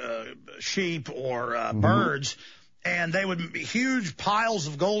a sheep or birds. And they would be huge piles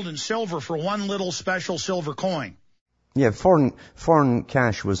of gold and silver for one little special silver coin. Yeah, foreign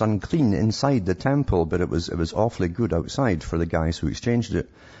cash was unclean inside the temple, but it was awfully good outside for the guys who exchanged it.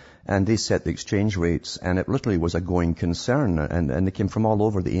 And they set the exchange rates, and it literally was a going concern. And they came from all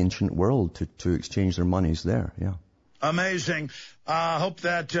over the ancient world to exchange their monies there, yeah. Amazing. Hope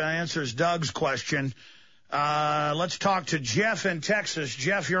that answers Doug's question. Let's talk to Jeff in Texas.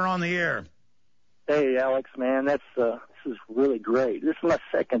 Jeff, you're on the air. Hey, Alex, man, this is really great. This is my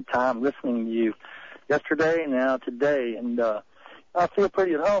second time listening to you. Yesterday and now today, and I feel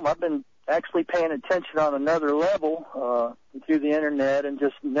pretty at home. I've been actually paying attention on another level through the internet and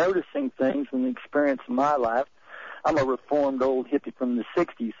just noticing things and the experience of my life. I'm a reformed old hippie from the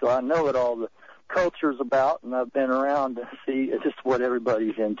 60s, so I know what all the culture's about, and I've been around to see just what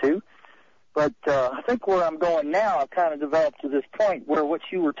everybody's into. But I think where I'm going now, I've kind of developed to this point where what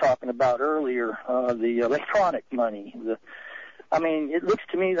you were talking about earlier, the electronic money, I mean, it looks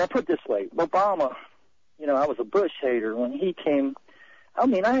to me, I put it this way, Obama, you know, I was a Bush hater. When he came, I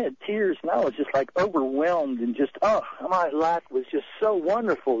mean, I had tears, and I was just like overwhelmed, and just, my life was just so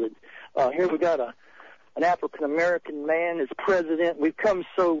wonderful that here we got an African-American man as president. We've come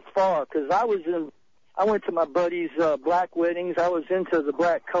so far, because I went to my buddy's black weddings. I was into the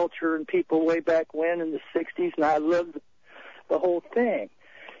black culture and people way back when in the 60s, and I loved the whole thing.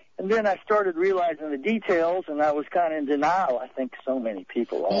 And then I started realizing the details, and I was kind of in denial. I think so many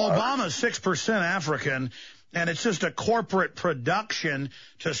people are. Well, Obama's 6% African, and it's just a corporate production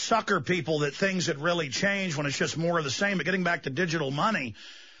to sucker people that things had really changed when it's just more of the same. But getting back to digital money,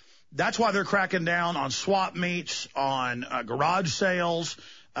 that's why they're cracking down on swap meets, on garage sales,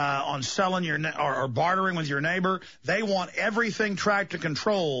 on selling or bartering with your neighbor. They want everything tracked and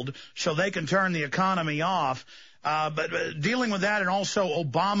controlled so they can turn the economy off. But dealing with that, and also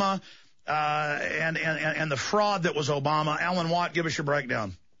Obama and the fraud that was Obama. Alan Watt, give us your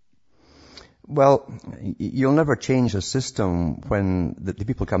breakdown. Well, you'll never change a system when the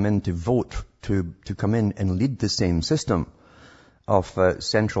people come in to vote to come in and lead the same system of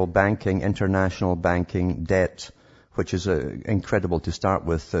central banking, international banking, debt, which is incredible to start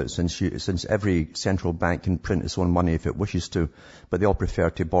with, since every central bank can print its own money if it wishes to, but they all prefer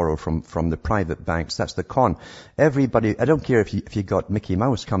to borrow from the private banks. That's the con. Everybody, I don't care if you got Mickey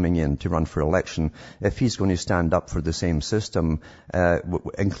Mouse coming in to run for election, if he's going to stand up for the same system,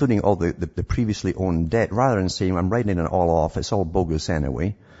 including all the previously owned debt, rather than saying, I'm writing it all off, it's all bogus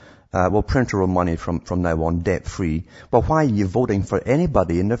anyway. We'll print our own money from now on, debt-free. Well, why are you voting for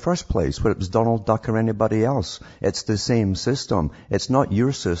anybody in the first place, whether it was Donald Duck or anybody else? It's the same system. It's not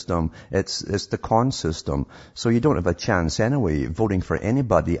your system. It's the con system. So you don't have a chance anyway voting for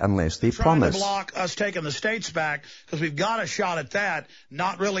anybody unless they promise. Trying to block us taking the states back, because we've got a shot at that,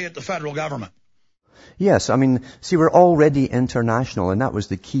 not really at the federal government. Yes, I mean, see, we're already international, and that was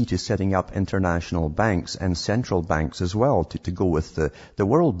the key to setting up international banks and central banks as well, to go with the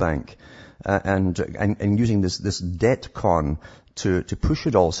World Bank, and using this debt con to push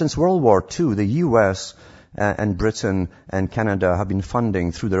it all. Since World War II, the U.S. and Britain and Canada have been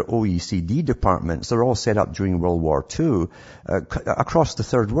funding through their OECD departments. They're all set up during World War II across the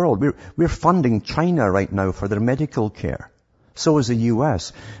third world. We're funding China right now for their medical care. So is the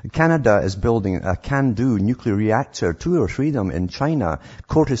U.S. Canada is building a CANDU nuclear reactor, 2 or 3 of them in China,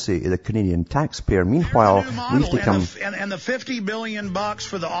 courtesy of the Canadian taxpayer. Meanwhile, we've become... And the $50 billion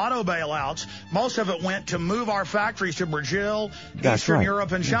for the auto bailouts, most of it went to move our factories to Brazil, Eastern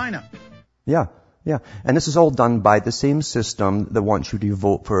Europe, and China. Yeah. And this is all done by the same system that wants you to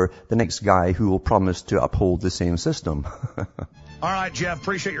vote for the next guy who will promise to uphold the same system. All right, Jeff,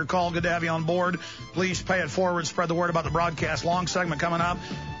 appreciate your call. Good to have you on board. Please pay it forward. Spread the word about the broadcast. Long segment coming up.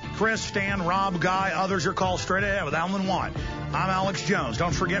 Chris, Stan, Rob, Guy, others, your call straight ahead with Alan Watt. I'm Alex Jones.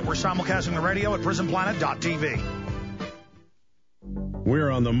 Don't forget, we're simulcasting the radio at prisonplanet.tv. We're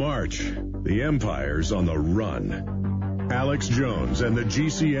on the march. The empire's on the run. Alex Jones and the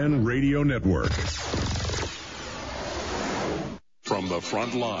GCN Radio Network. From the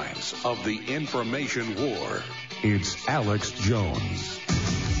front lines of the information war, it's Alex Jones.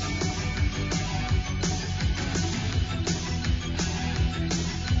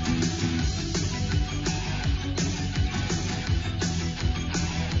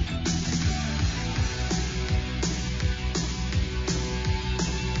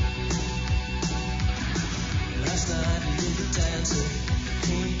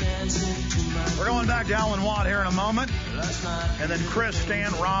 We're going back to Alan Watt here in a moment. And then Chris,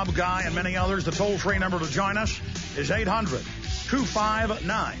 Stan, Rob, Guy, and many others. The toll-free number to join us is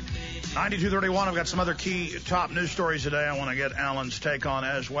 800-259-9231. I've got some other key top news stories today I want to get Alan's take on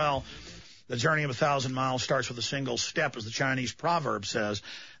as well. The journey of 1,000 miles starts with a single step, as the Chinese proverb says.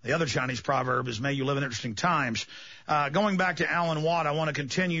 The other Chinese proverb is, may you live in interesting times. Going back to Alan Watt, I want to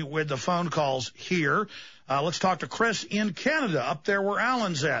continue with the phone calls here. Let's talk to Chris in Canada, up there where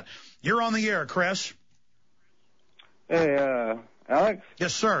Alan's at. You're on the air, Chris. Hey, Alex?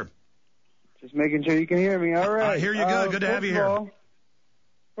 Yes, sir. Just making sure you can hear me. All right. I hear you good. Good to have you here.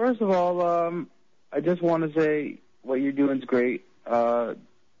 First of all, I just want to say what you're doing is great. You're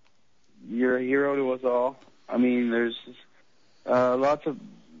a hero to us all. I mean, there's lots of,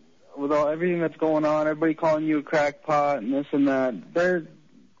 with everything that's going on, everybody calling you a crackpot and this and that. They're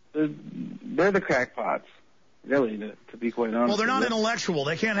the crackpots, really, to be quite honest. Well, they're not intellectual.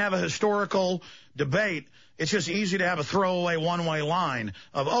 They can't have a historical debate. It's just easy to have a throwaway one-way line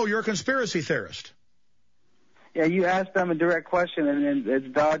of, oh, you're a conspiracy theorist. Yeah, you ask them a direct question, and it's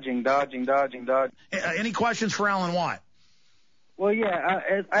dodging. Any questions for Alan Watt? Well,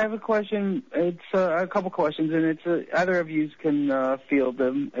 yeah, I have a question. It's a couple questions, and it's either of you can field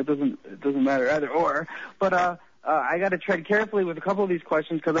them. It doesn't matter either or. But I got to tread carefully with a couple of these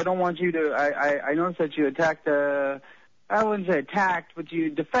questions because I don't want you to. I noticed that you attacked. I wouldn't say attacked, but you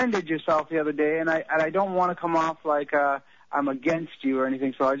defended yourself the other day, and I don't want to come off like I'm against you or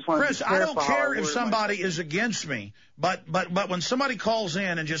anything. So I just want to. Chris, I don't care if somebody is against me, but when somebody calls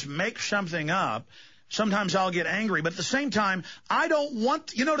in and just makes something up. Sometimes I'll get angry, but at the same time, I don't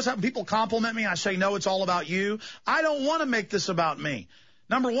want, you notice how people compliment me, I say, no, it's all about you. I don't want to make this about me.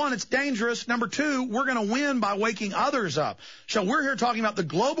 Number one, it's dangerous. Number two, we're going to win by waking others up. So we're here talking about the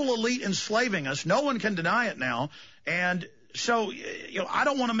global elite enslaving us. No one can deny it now. And so, I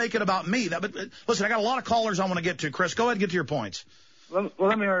don't want to make it about me. But listen, I got a lot of callers I want to get to. Chris, go ahead and get to your points. Well,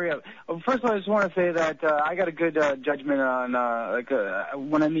 let me hurry up. First of all, I just want to say that I got a good judgment on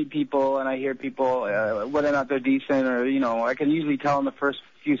when I meet people and I hear people, whether or not they're decent or, I can usually tell in the first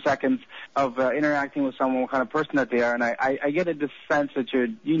few seconds of interacting with someone what kind of person that they are, and I get a sense that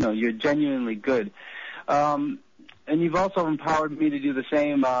you're genuinely good. And you've also empowered me to do the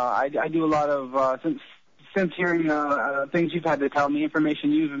same. I do a lot of since hearing things you've had to tell me,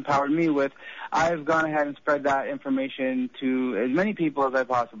 information you've empowered me with, I've gone ahead and spread that information to as many people as I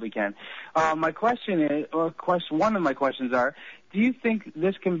possibly can. My question is, one of my questions are, do you think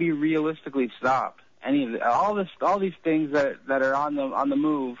this can be realistically stopped? All these things that are on the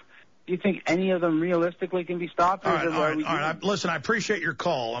move. Do you think any of them realistically can be stopped? All right. Listen, I appreciate your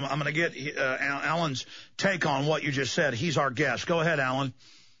call. I'm going to get Alan's take on what you just said. He's our guest. Go ahead, Alan.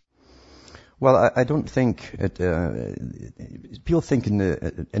 Well, I don't think people think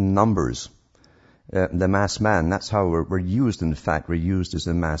in numbers. The mass man, that's how we're used, in fact. We're used as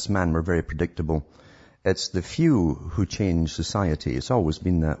the mass man. We're very predictable. It's the few who change society. It's always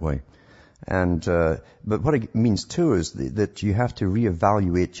been that way. And but what it means, too, is that you have to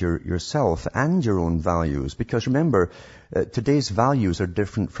reevaluate yourself and your own values. Because remember, today's values are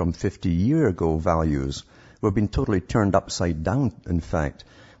different from 50-year ago values. We've been totally turned upside down, in fact.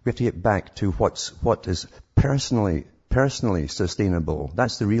 We have to get back to what is personally sustainable.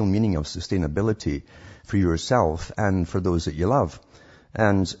 That's the real meaning of sustainability for yourself and for those that you love.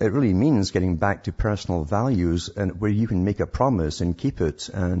 And it really means getting back to personal values and where you can make a promise and keep it,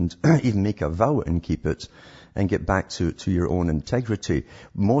 and even make a vow and keep it, and get back to your own integrity.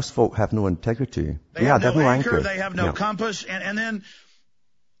 Most folk have no integrity. They have no anchor. They have no compass. And then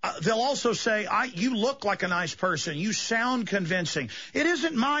they'll also say, you look like a nice person. You sound convincing. It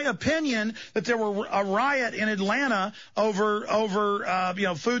isn't my opinion that there were a riot in Atlanta over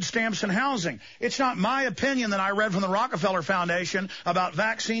food stamps and housing. It's not my opinion that I read from the Rockefeller Foundation about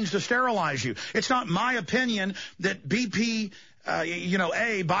vaccines to sterilize you. It's not my opinion that BP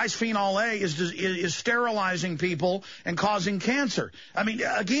bisphenol A is sterilizing people and causing cancer. I mean,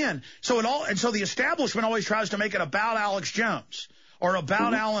 again, so the establishment always tries to make it about Alex Jones or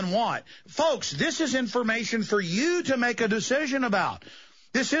about Alan Watt. Folks, this is information for you to make a decision about.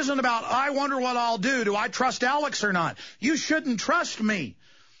 This isn't about, I wonder what I'll do. Do I trust Alex or not? You shouldn't trust me.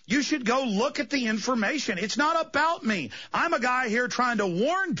 You should go look at the information. It's not about me. I'm a guy here trying to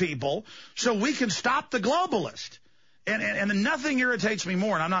warn people so we can stop the globalist. And nothing irritates me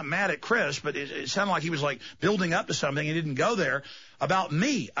more, and I'm not mad at Chris, but it sounded like he was like building up to something. He didn't go there about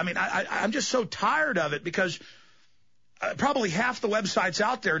me. I mean, I'm just so tired of it because probably half the websites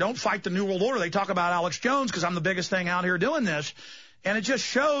out there don't fight the New World Order. They talk about Alex Jones because I'm the biggest thing out here doing this. And it just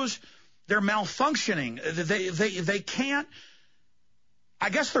shows they're malfunctioning. They can't.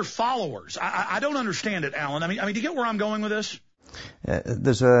 I guess they're followers. I don't understand it, Alan. I mean, do you get where I'm going with this?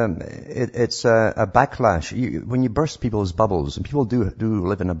 It's a backlash. When you burst people's bubbles, and people do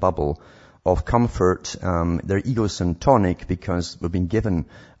live in a bubble of comfort, they're egocentric because we've been given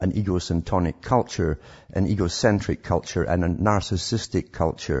an egocentric culture, an egocentric culture, and a narcissistic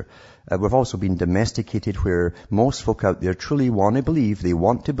culture. We've also been domesticated where most folk out there truly want to believe,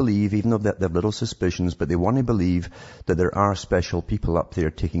 even though they have little suspicions, but they want to believe that there are special people up there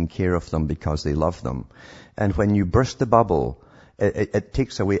taking care of them because they love them. And when you burst the bubble, it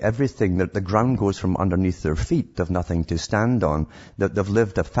takes away everything. The ground goes from underneath their feet. They've nothing to stand on. They've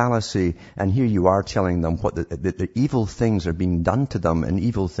lived a fallacy, and here you are telling them what the evil things are being done to them and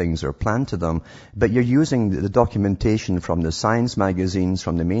evil things are planned to them. But you're using the documentation from the science magazines,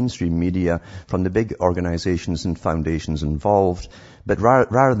 from the mainstream media, from the big organizations and foundations involved. But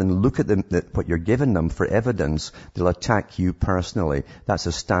rather than look at what you're giving them for evidence, they'll attack you personally. That's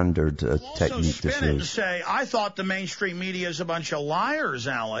a standard technique to spin it and say, I thought the mainstream media is a bunch of liars,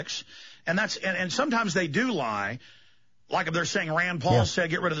 Alex. And sometimes they do lie. like they're saying Rand Paul said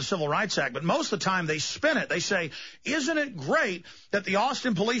get rid of the Civil Rights Act, but most of the time they spin it. They say, isn't it great that the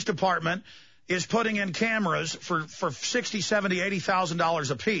Austin Police Department is putting in cameras for $60,000, $70,000,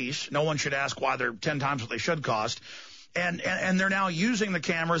 $80,000 a piece. No one should ask why they're 10 times what they should cost. And they're now using the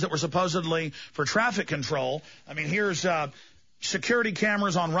cameras that were supposedly for traffic control. I mean, here's security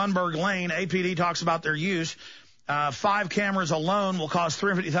cameras on Runberg Lane. APD talks about their use. 5 cameras alone will cost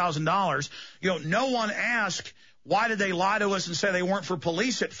 $350,000. You know, no one asked, why did they lie to us and say they weren't for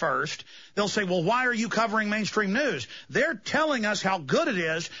police at first? They'll say, well, why are you covering mainstream news? They're telling us how good it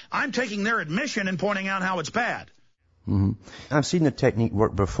is. I'm taking their admission and pointing out how it's bad. Mm-hmm. I've seen the technique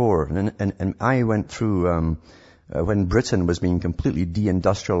work before, and I went through when Britain was being completely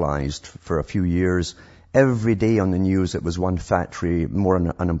deindustrialized for a few years. Every day on the news it was one factory, more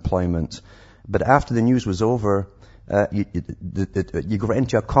unemployment. But after the news was over, you go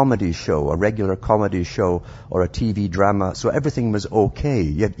into a comedy show, a regular comedy show, or a TV drama, so everything was okay.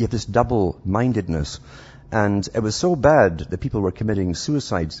 You have this double-mindedness. And it was so bad that people were committing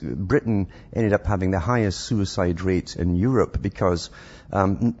suicides. Britain ended up having the highest suicide rate in Europe because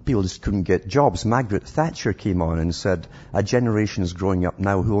people just couldn't get jobs. Margaret Thatcher came on and said, a generation is growing up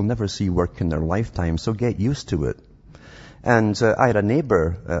now who will never see work in their lifetime, so get used to it. And I had a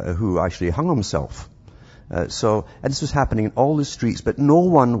neighbor who actually hung himself. And this was happening in all the streets, but no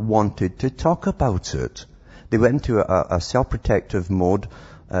one wanted to talk about it. They went into a self-protective mode,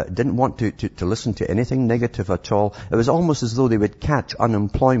 didn't want to listen to anything negative at all. It was almost as though they would catch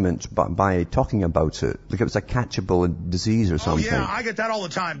unemployment by talking about it, like it was a catchable disease or something. Oh, yeah, I get that all the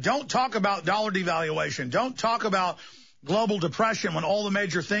time. Don't talk about dollar devaluation. Don't talk about global depression when all the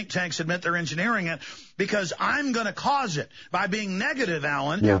major think tanks admit they're engineering it, because I'm going to cause it by being negative,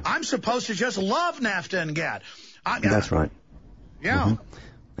 Alan. Yeah. I'm supposed to just love NAFTA and GATT. That's right. Yeah. Mm-hmm.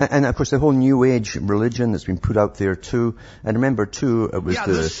 And, of course, the whole New Age religion that's been put out there, too. And remember, too, it was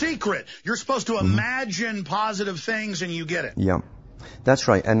the secret. You're supposed to imagine positive things and you get it. Yeah. That's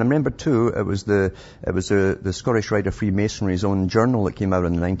right. And remember, too, it was the Scottish Rite of Freemasonry's own journal that came out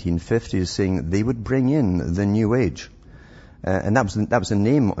in the 1950s saying they would bring in the New Age. And that was the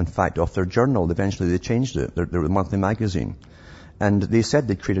name, in fact, of their journal. Eventually they changed it. Their monthly magazine. And they said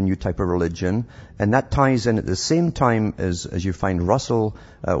they'd create a new type of religion. And that ties in at the same time as you find Russell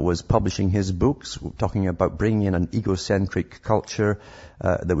was publishing his books, talking about bringing in an egocentric culture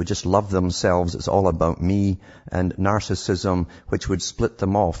that would just love themselves. It's all about me, and narcissism, which would split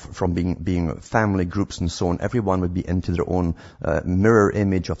them off from being family groups and so on. Everyone would be into their own mirror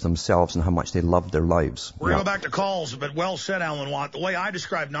image of themselves and how much they loved their lives. We're going to go back to calls, but well said, Alan Watt. The way I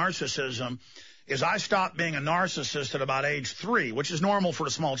describe narcissism is I stopped being a narcissist at about age 3, which is normal for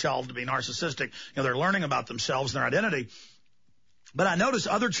a small child to be narcissistic. You know, they're learning about themselves and their identity. But I noticed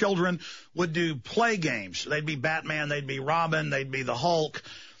other children would do play games. They'd be Batman, they'd be Robin, they'd be the Hulk.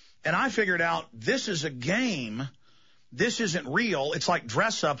 And I figured out this is a game. This isn't real. It's like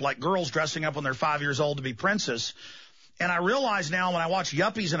dress up, like girls dressing up when they're 5 years old to be princess. And I realize now when I watch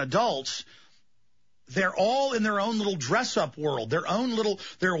yuppies and adults, they're all in their own little dress-up world,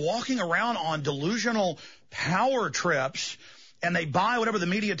 they're walking around on delusional power trips, and they buy whatever the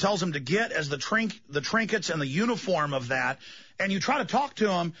media tells them to get as the trinkets and the uniform of that. And you try to talk to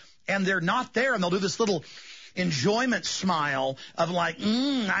them, and they're not there, and they'll do this little enjoyment smile of like,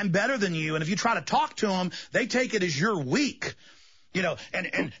 I'm better than you. And if you try to talk to them, they take it as you're weak. You know,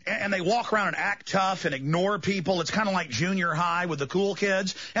 and they walk around and act tough and ignore people. It's kind of like junior high with the cool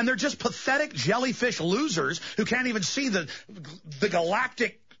kids. And they're just pathetic jellyfish losers who can't even see the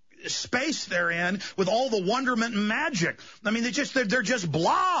galactic space they're in with all the wonderment and magic. I mean, they're just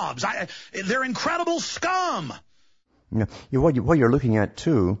blobs. They're incredible scum. Yeah. What you're looking at,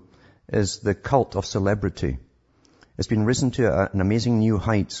 too, is the cult of celebrity. It's been risen to an amazing new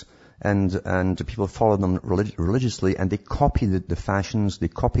height. And people follow them religiously, and they copy the fashions, they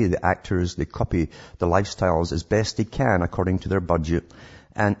copy the actors, they copy the lifestyles as best they can according to their budget.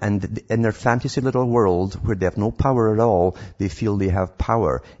 And in their fantasy little world, where they have no power at all, they feel they have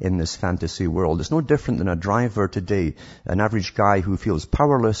power in this fantasy world. It's no different than a driver today. An average guy who feels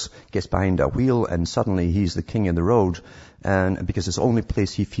powerless gets behind a wheel, and suddenly he's the king of the road. And because it's the only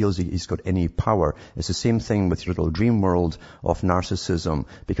place he feels he's got any power. It's the same thing with your little dream world of narcissism,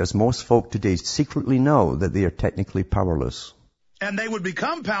 because most folk today secretly know that they are technically powerless. And they would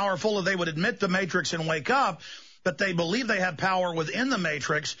become powerful if they would admit the matrix and wake up, but they believe they have power within the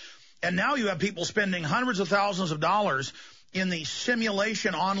matrix. And now you have people spending hundreds of thousands of dollars in these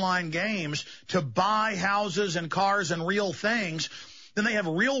simulation online games to buy houses and cars and real things. Then they have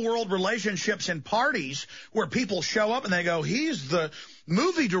real-world relationships in parties where people show up and they go, he's the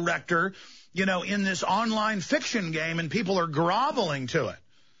movie director, you know, in this online fiction game, and people are groveling to it.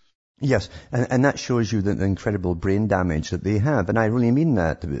 Yes, and that shows you the incredible brain damage that they have. And I really mean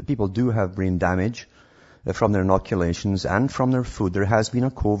that. People do have brain damage from their inoculations and from their food. There has been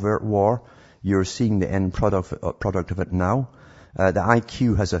a covert war. You're seeing the end product of it now. The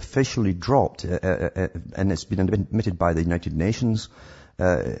IQ has officially dropped, and it's been admitted by the United Nations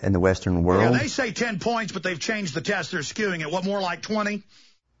in the Western world. Yeah, they say 10 points, but they've changed the test. They're skewing it. What, more like 20?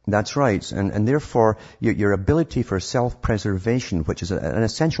 That's right. And therefore, your ability for self-preservation, which is an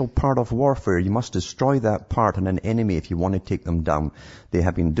essential part of warfare, you must destroy that part in an enemy if you want to take them down. They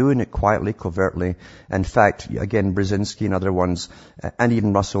have been doing it quietly, covertly. In fact, again, Brzezinski and other ones, and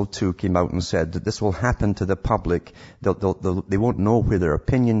even Russell too, came out and said that this will happen to the public. They won't know where their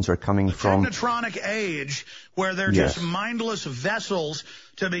opinions are coming from. Technotronic age, where they're just mindless vessels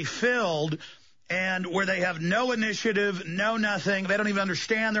to be filled, and where they have no initiative, no nothing. They don't even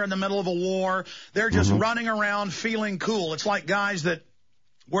understand they're in the middle of a war. They're just running around feeling cool. It's like guys that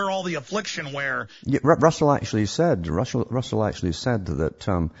wear all the affliction wear. Yeah, Russell actually said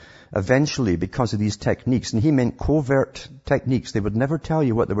that eventually, because of these techniques, and he meant covert techniques, they would never tell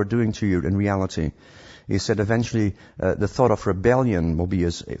you what they were doing to you in reality. He said eventually the thought of rebellion will be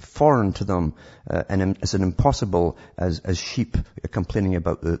as foreign to them and as impossible as sheep complaining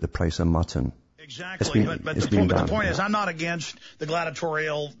about the price of mutton. Exactly, but the point is, I'm not against the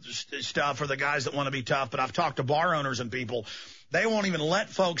gladiatorial stuff or the guys that want to be tough, but I've talked to bar owners and people. They won't even let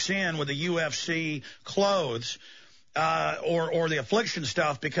folks in with the UFC clothes or the affliction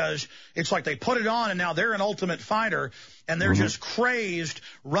stuff, because it's like they put it on and now they're an ultimate fighter and they're just crazed,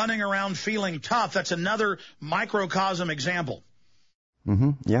 running around feeling tough. That's another microcosm example.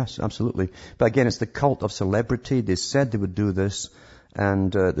 Yes, absolutely. But again, it's the cult of celebrity. They said they would do this.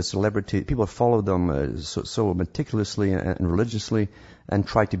 And the celebrity, people follow them so meticulously and religiously and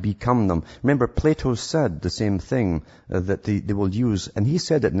try to become them. Remember, Plato said the same thing, that they will use, and he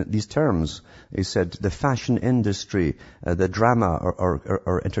said it in these terms. He said the fashion industry, the drama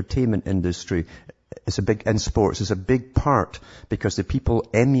or entertainment industry, and sports is a big part because the people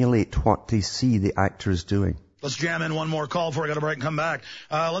emulate what they see the actors doing. Let's jam in one more call before we got to break and come back.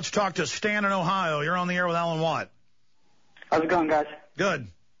 Let's talk to Stan in Ohio. You're on the air with Alan Watt. How's it going, guys? Good.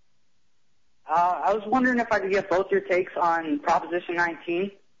 I was wondering if I could get both your takes on Proposition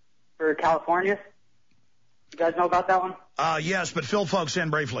 19 for California. You guys know about that one? Yes, but fill folks in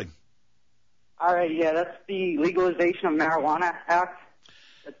briefly. All right, yeah, that's the legalization of marijuana act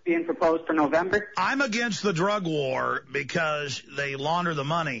that's being proposed for November. I'm against the drug war because they launder the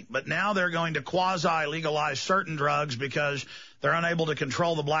money, but now they're going to quasi-legalize certain drugs because they're unable to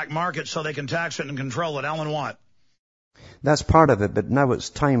control the black market, so they can tax it and control it. Alan Watt. That's part of it, but now it's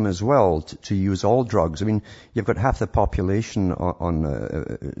time as well to use all drugs. I mean, you've got half the population on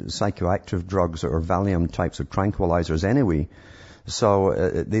psychoactive drugs or Valium types of tranquilizers anyway.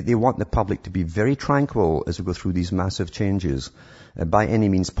 So they want the public to be very tranquil as we go through these massive changes by any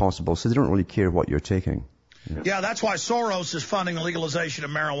means possible. So they don't really care what you're taking. Yeah, that's why Soros is funding the legalization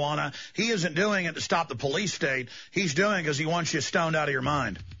of marijuana. He isn't doing it to stop the police state. He's doing it because he wants you stoned out of your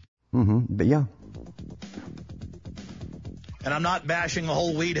mind. But yeah. And I'm not bashing the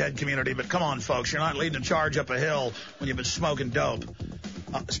whole weed head community, but come on, folks, you're not leading a charge up a hill when you've been smoking dope,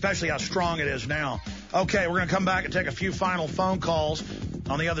 especially how strong it is now. Okay, we're going to come back and take a few final phone calls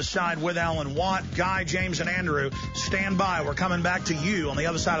on the other side with Alan Watt, Guy, James, and Andrew. Stand by. We're coming back to you on the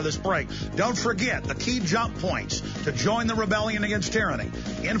other side of this break. Don't forget the key jump points to join the rebellion against tyranny.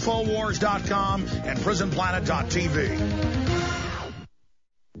 Infowars.com and prisonplanet.tv.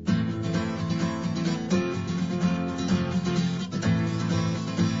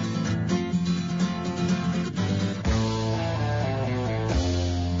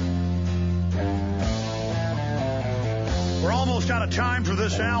 Out of time for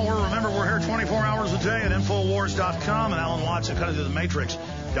this hour. Remember, we're here 24 hours a day at Infowars.com and Alan Watson,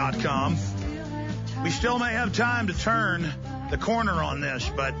 CuttingThroughTheMatrix.com. We still may have time to turn the corner on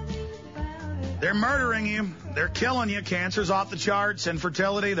this, but they're murdering you. They're killing you. Cancer's off the charts.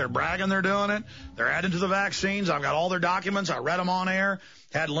 Infertility, they're bragging they're doing it. They're adding to the vaccines. I've got all their documents. I read them on air.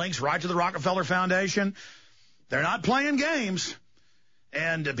 Had links right to the Rockefeller Foundation. They're not playing games.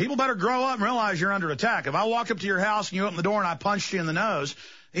 And people better grow up and realize you're under attack. If I walk up to your house and you open the door and I punched you in the nose,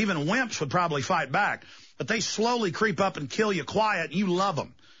 even wimps would probably fight back. But they slowly creep up and kill you quiet, and you love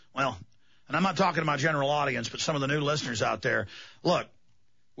them. Well, and I'm not talking to my general audience, but some of the new listeners out there. Look,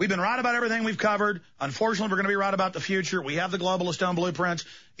 we've been right about everything we've covered. Unfortunately, we're going to be right about the future. We have the globalist own blueprints.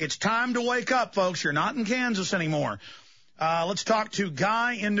 It's time to wake up, folks. You're not in Kansas anymore. Let's talk to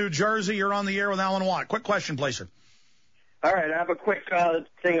Guy in New Jersey. You're on the air with Alan Watt. Quick question, please, sir. All right, I have a quick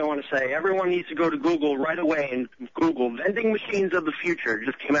thing I want to say. Everyone needs to go to Google right away and Google vending machines of the future. It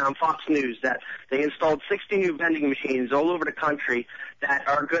just came out on Fox News that they installed 60 new vending machines all over the country that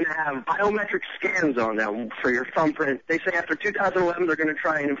are going to have biometric scans on them for your thumbprint. They say after 2011 they're going to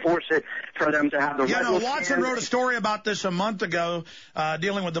try and enforce it for them to have the retinal Watson scans. wrote a story about this a month ago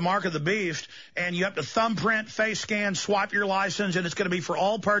dealing with the mark of the beast, and you have to thumbprint, face scan, swipe your license, and it's going to be for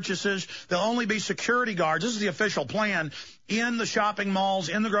all purchases. There'll only be security guards. This is the official plan. In the shopping malls,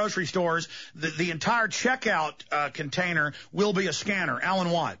 in the grocery stores, the entire checkout container will be a scanner. Alan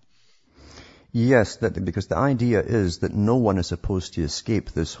Watt. Yes, because the idea is that no one is supposed to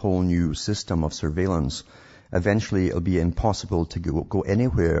escape this whole new system of surveillance. Eventually, it'll be impossible to go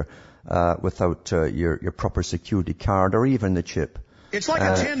anywhere without your proper security card or even the chip. It's like a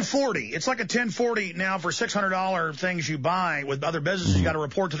 1040. It's like a 1040 now for $600 things you buy with other businesses. You got to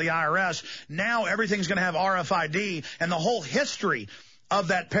report to the IRS. Now everything's going to have RFID, and the whole history of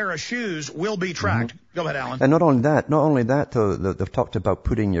that pair of shoes will be tracked. Go ahead, Alan. And not only that, though, they've talked about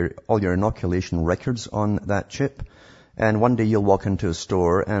putting all your inoculation records on that chip. And one day you'll walk into a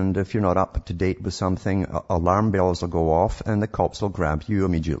store, and if you're not up to date with something, alarm bells will go off, and the cops will grab you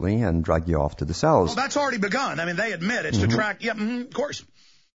immediately and drag you off to the cells. Well, that's already begun. I mean, they admit it's to track. Yeah, of course.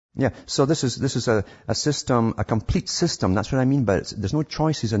 Yeah, so this is a system, a complete system. That's what I mean by it. There's no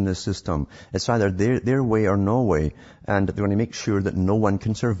choices in this system. It's either their way or no way. And they're going to make sure that no one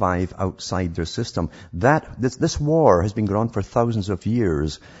can survive outside their system. This war has been going on for thousands of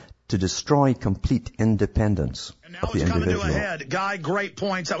years to destroy complete independence. And now it's coming to a head. Guy, great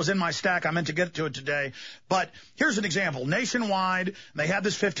points. That was in my stack. I meant to get to it today. But here's an example. Nationwide, they had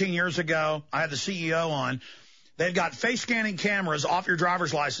this 15 years ago. I had the CEO on. They've got face scanning cameras off your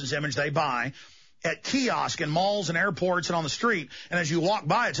driver's license image they buy at kiosks in malls and airports and on the street. And as you walk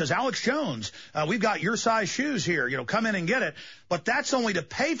by, it says, Alex Jones, we've got your size shoes here. Come in and get it. But that's only to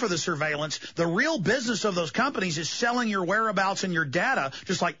pay for the surveillance. The real business of those companies is selling your whereabouts and your data,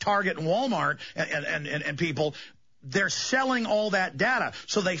 just like Target and Walmart and people. They're selling all that data.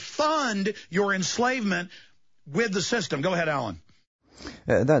 So they fund your enslavement with the system. Go ahead, Alan.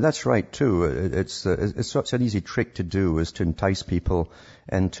 That's right too. It's such an easy trick to do, is to entice people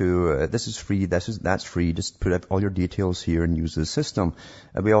into this is free, that's free. Just put all your details here and use the system.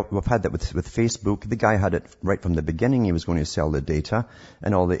 We've had that with Facebook. The guy had it right from the beginning. He was going to sell the data,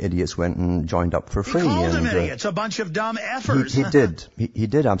 and all the idiots went and joined up for free. He called them idiots, a bunch of dumb effers. He did. He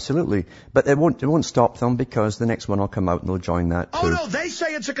did, absolutely. But it won't stop them, because the next one will come out and they'll join that too. Oh no, they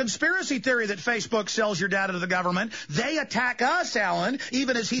say it's a conspiracy theory that Facebook sells your data to the government. They attack us, Alan,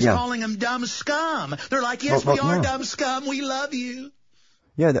 even as he's calling them dumb scum. They're like, yes, we are dumb scum. We love you.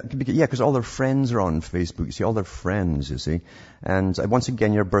 Yeah, because all their friends are on Facebook. You see, all their friends, you see. And once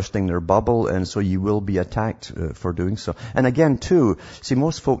again, you're bursting their bubble, and so you will be attacked for doing so. And again, too, see,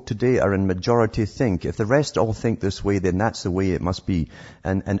 most folk today are in majority think. If the rest all think this way, then that's the way it must be.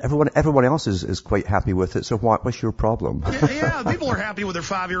 And everyone else is quite happy with it, so what's your problem? Yeah, people are happy with their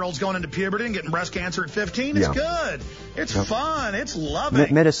 5-year-olds going into puberty and getting breast cancer at 15. It's good. It's fun. It's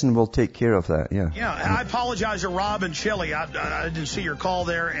loving. Medicine will take care of that, yeah. Yeah, and I apologize to Rob and Chili. I didn't see your call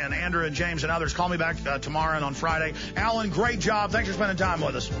there, and Andrew and James and others. Call me back tomorrow and on Friday. Alan, great job. Thanks for spending time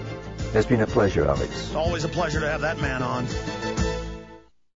with us. It's been a pleasure, Alex. It's always a pleasure to have that man on.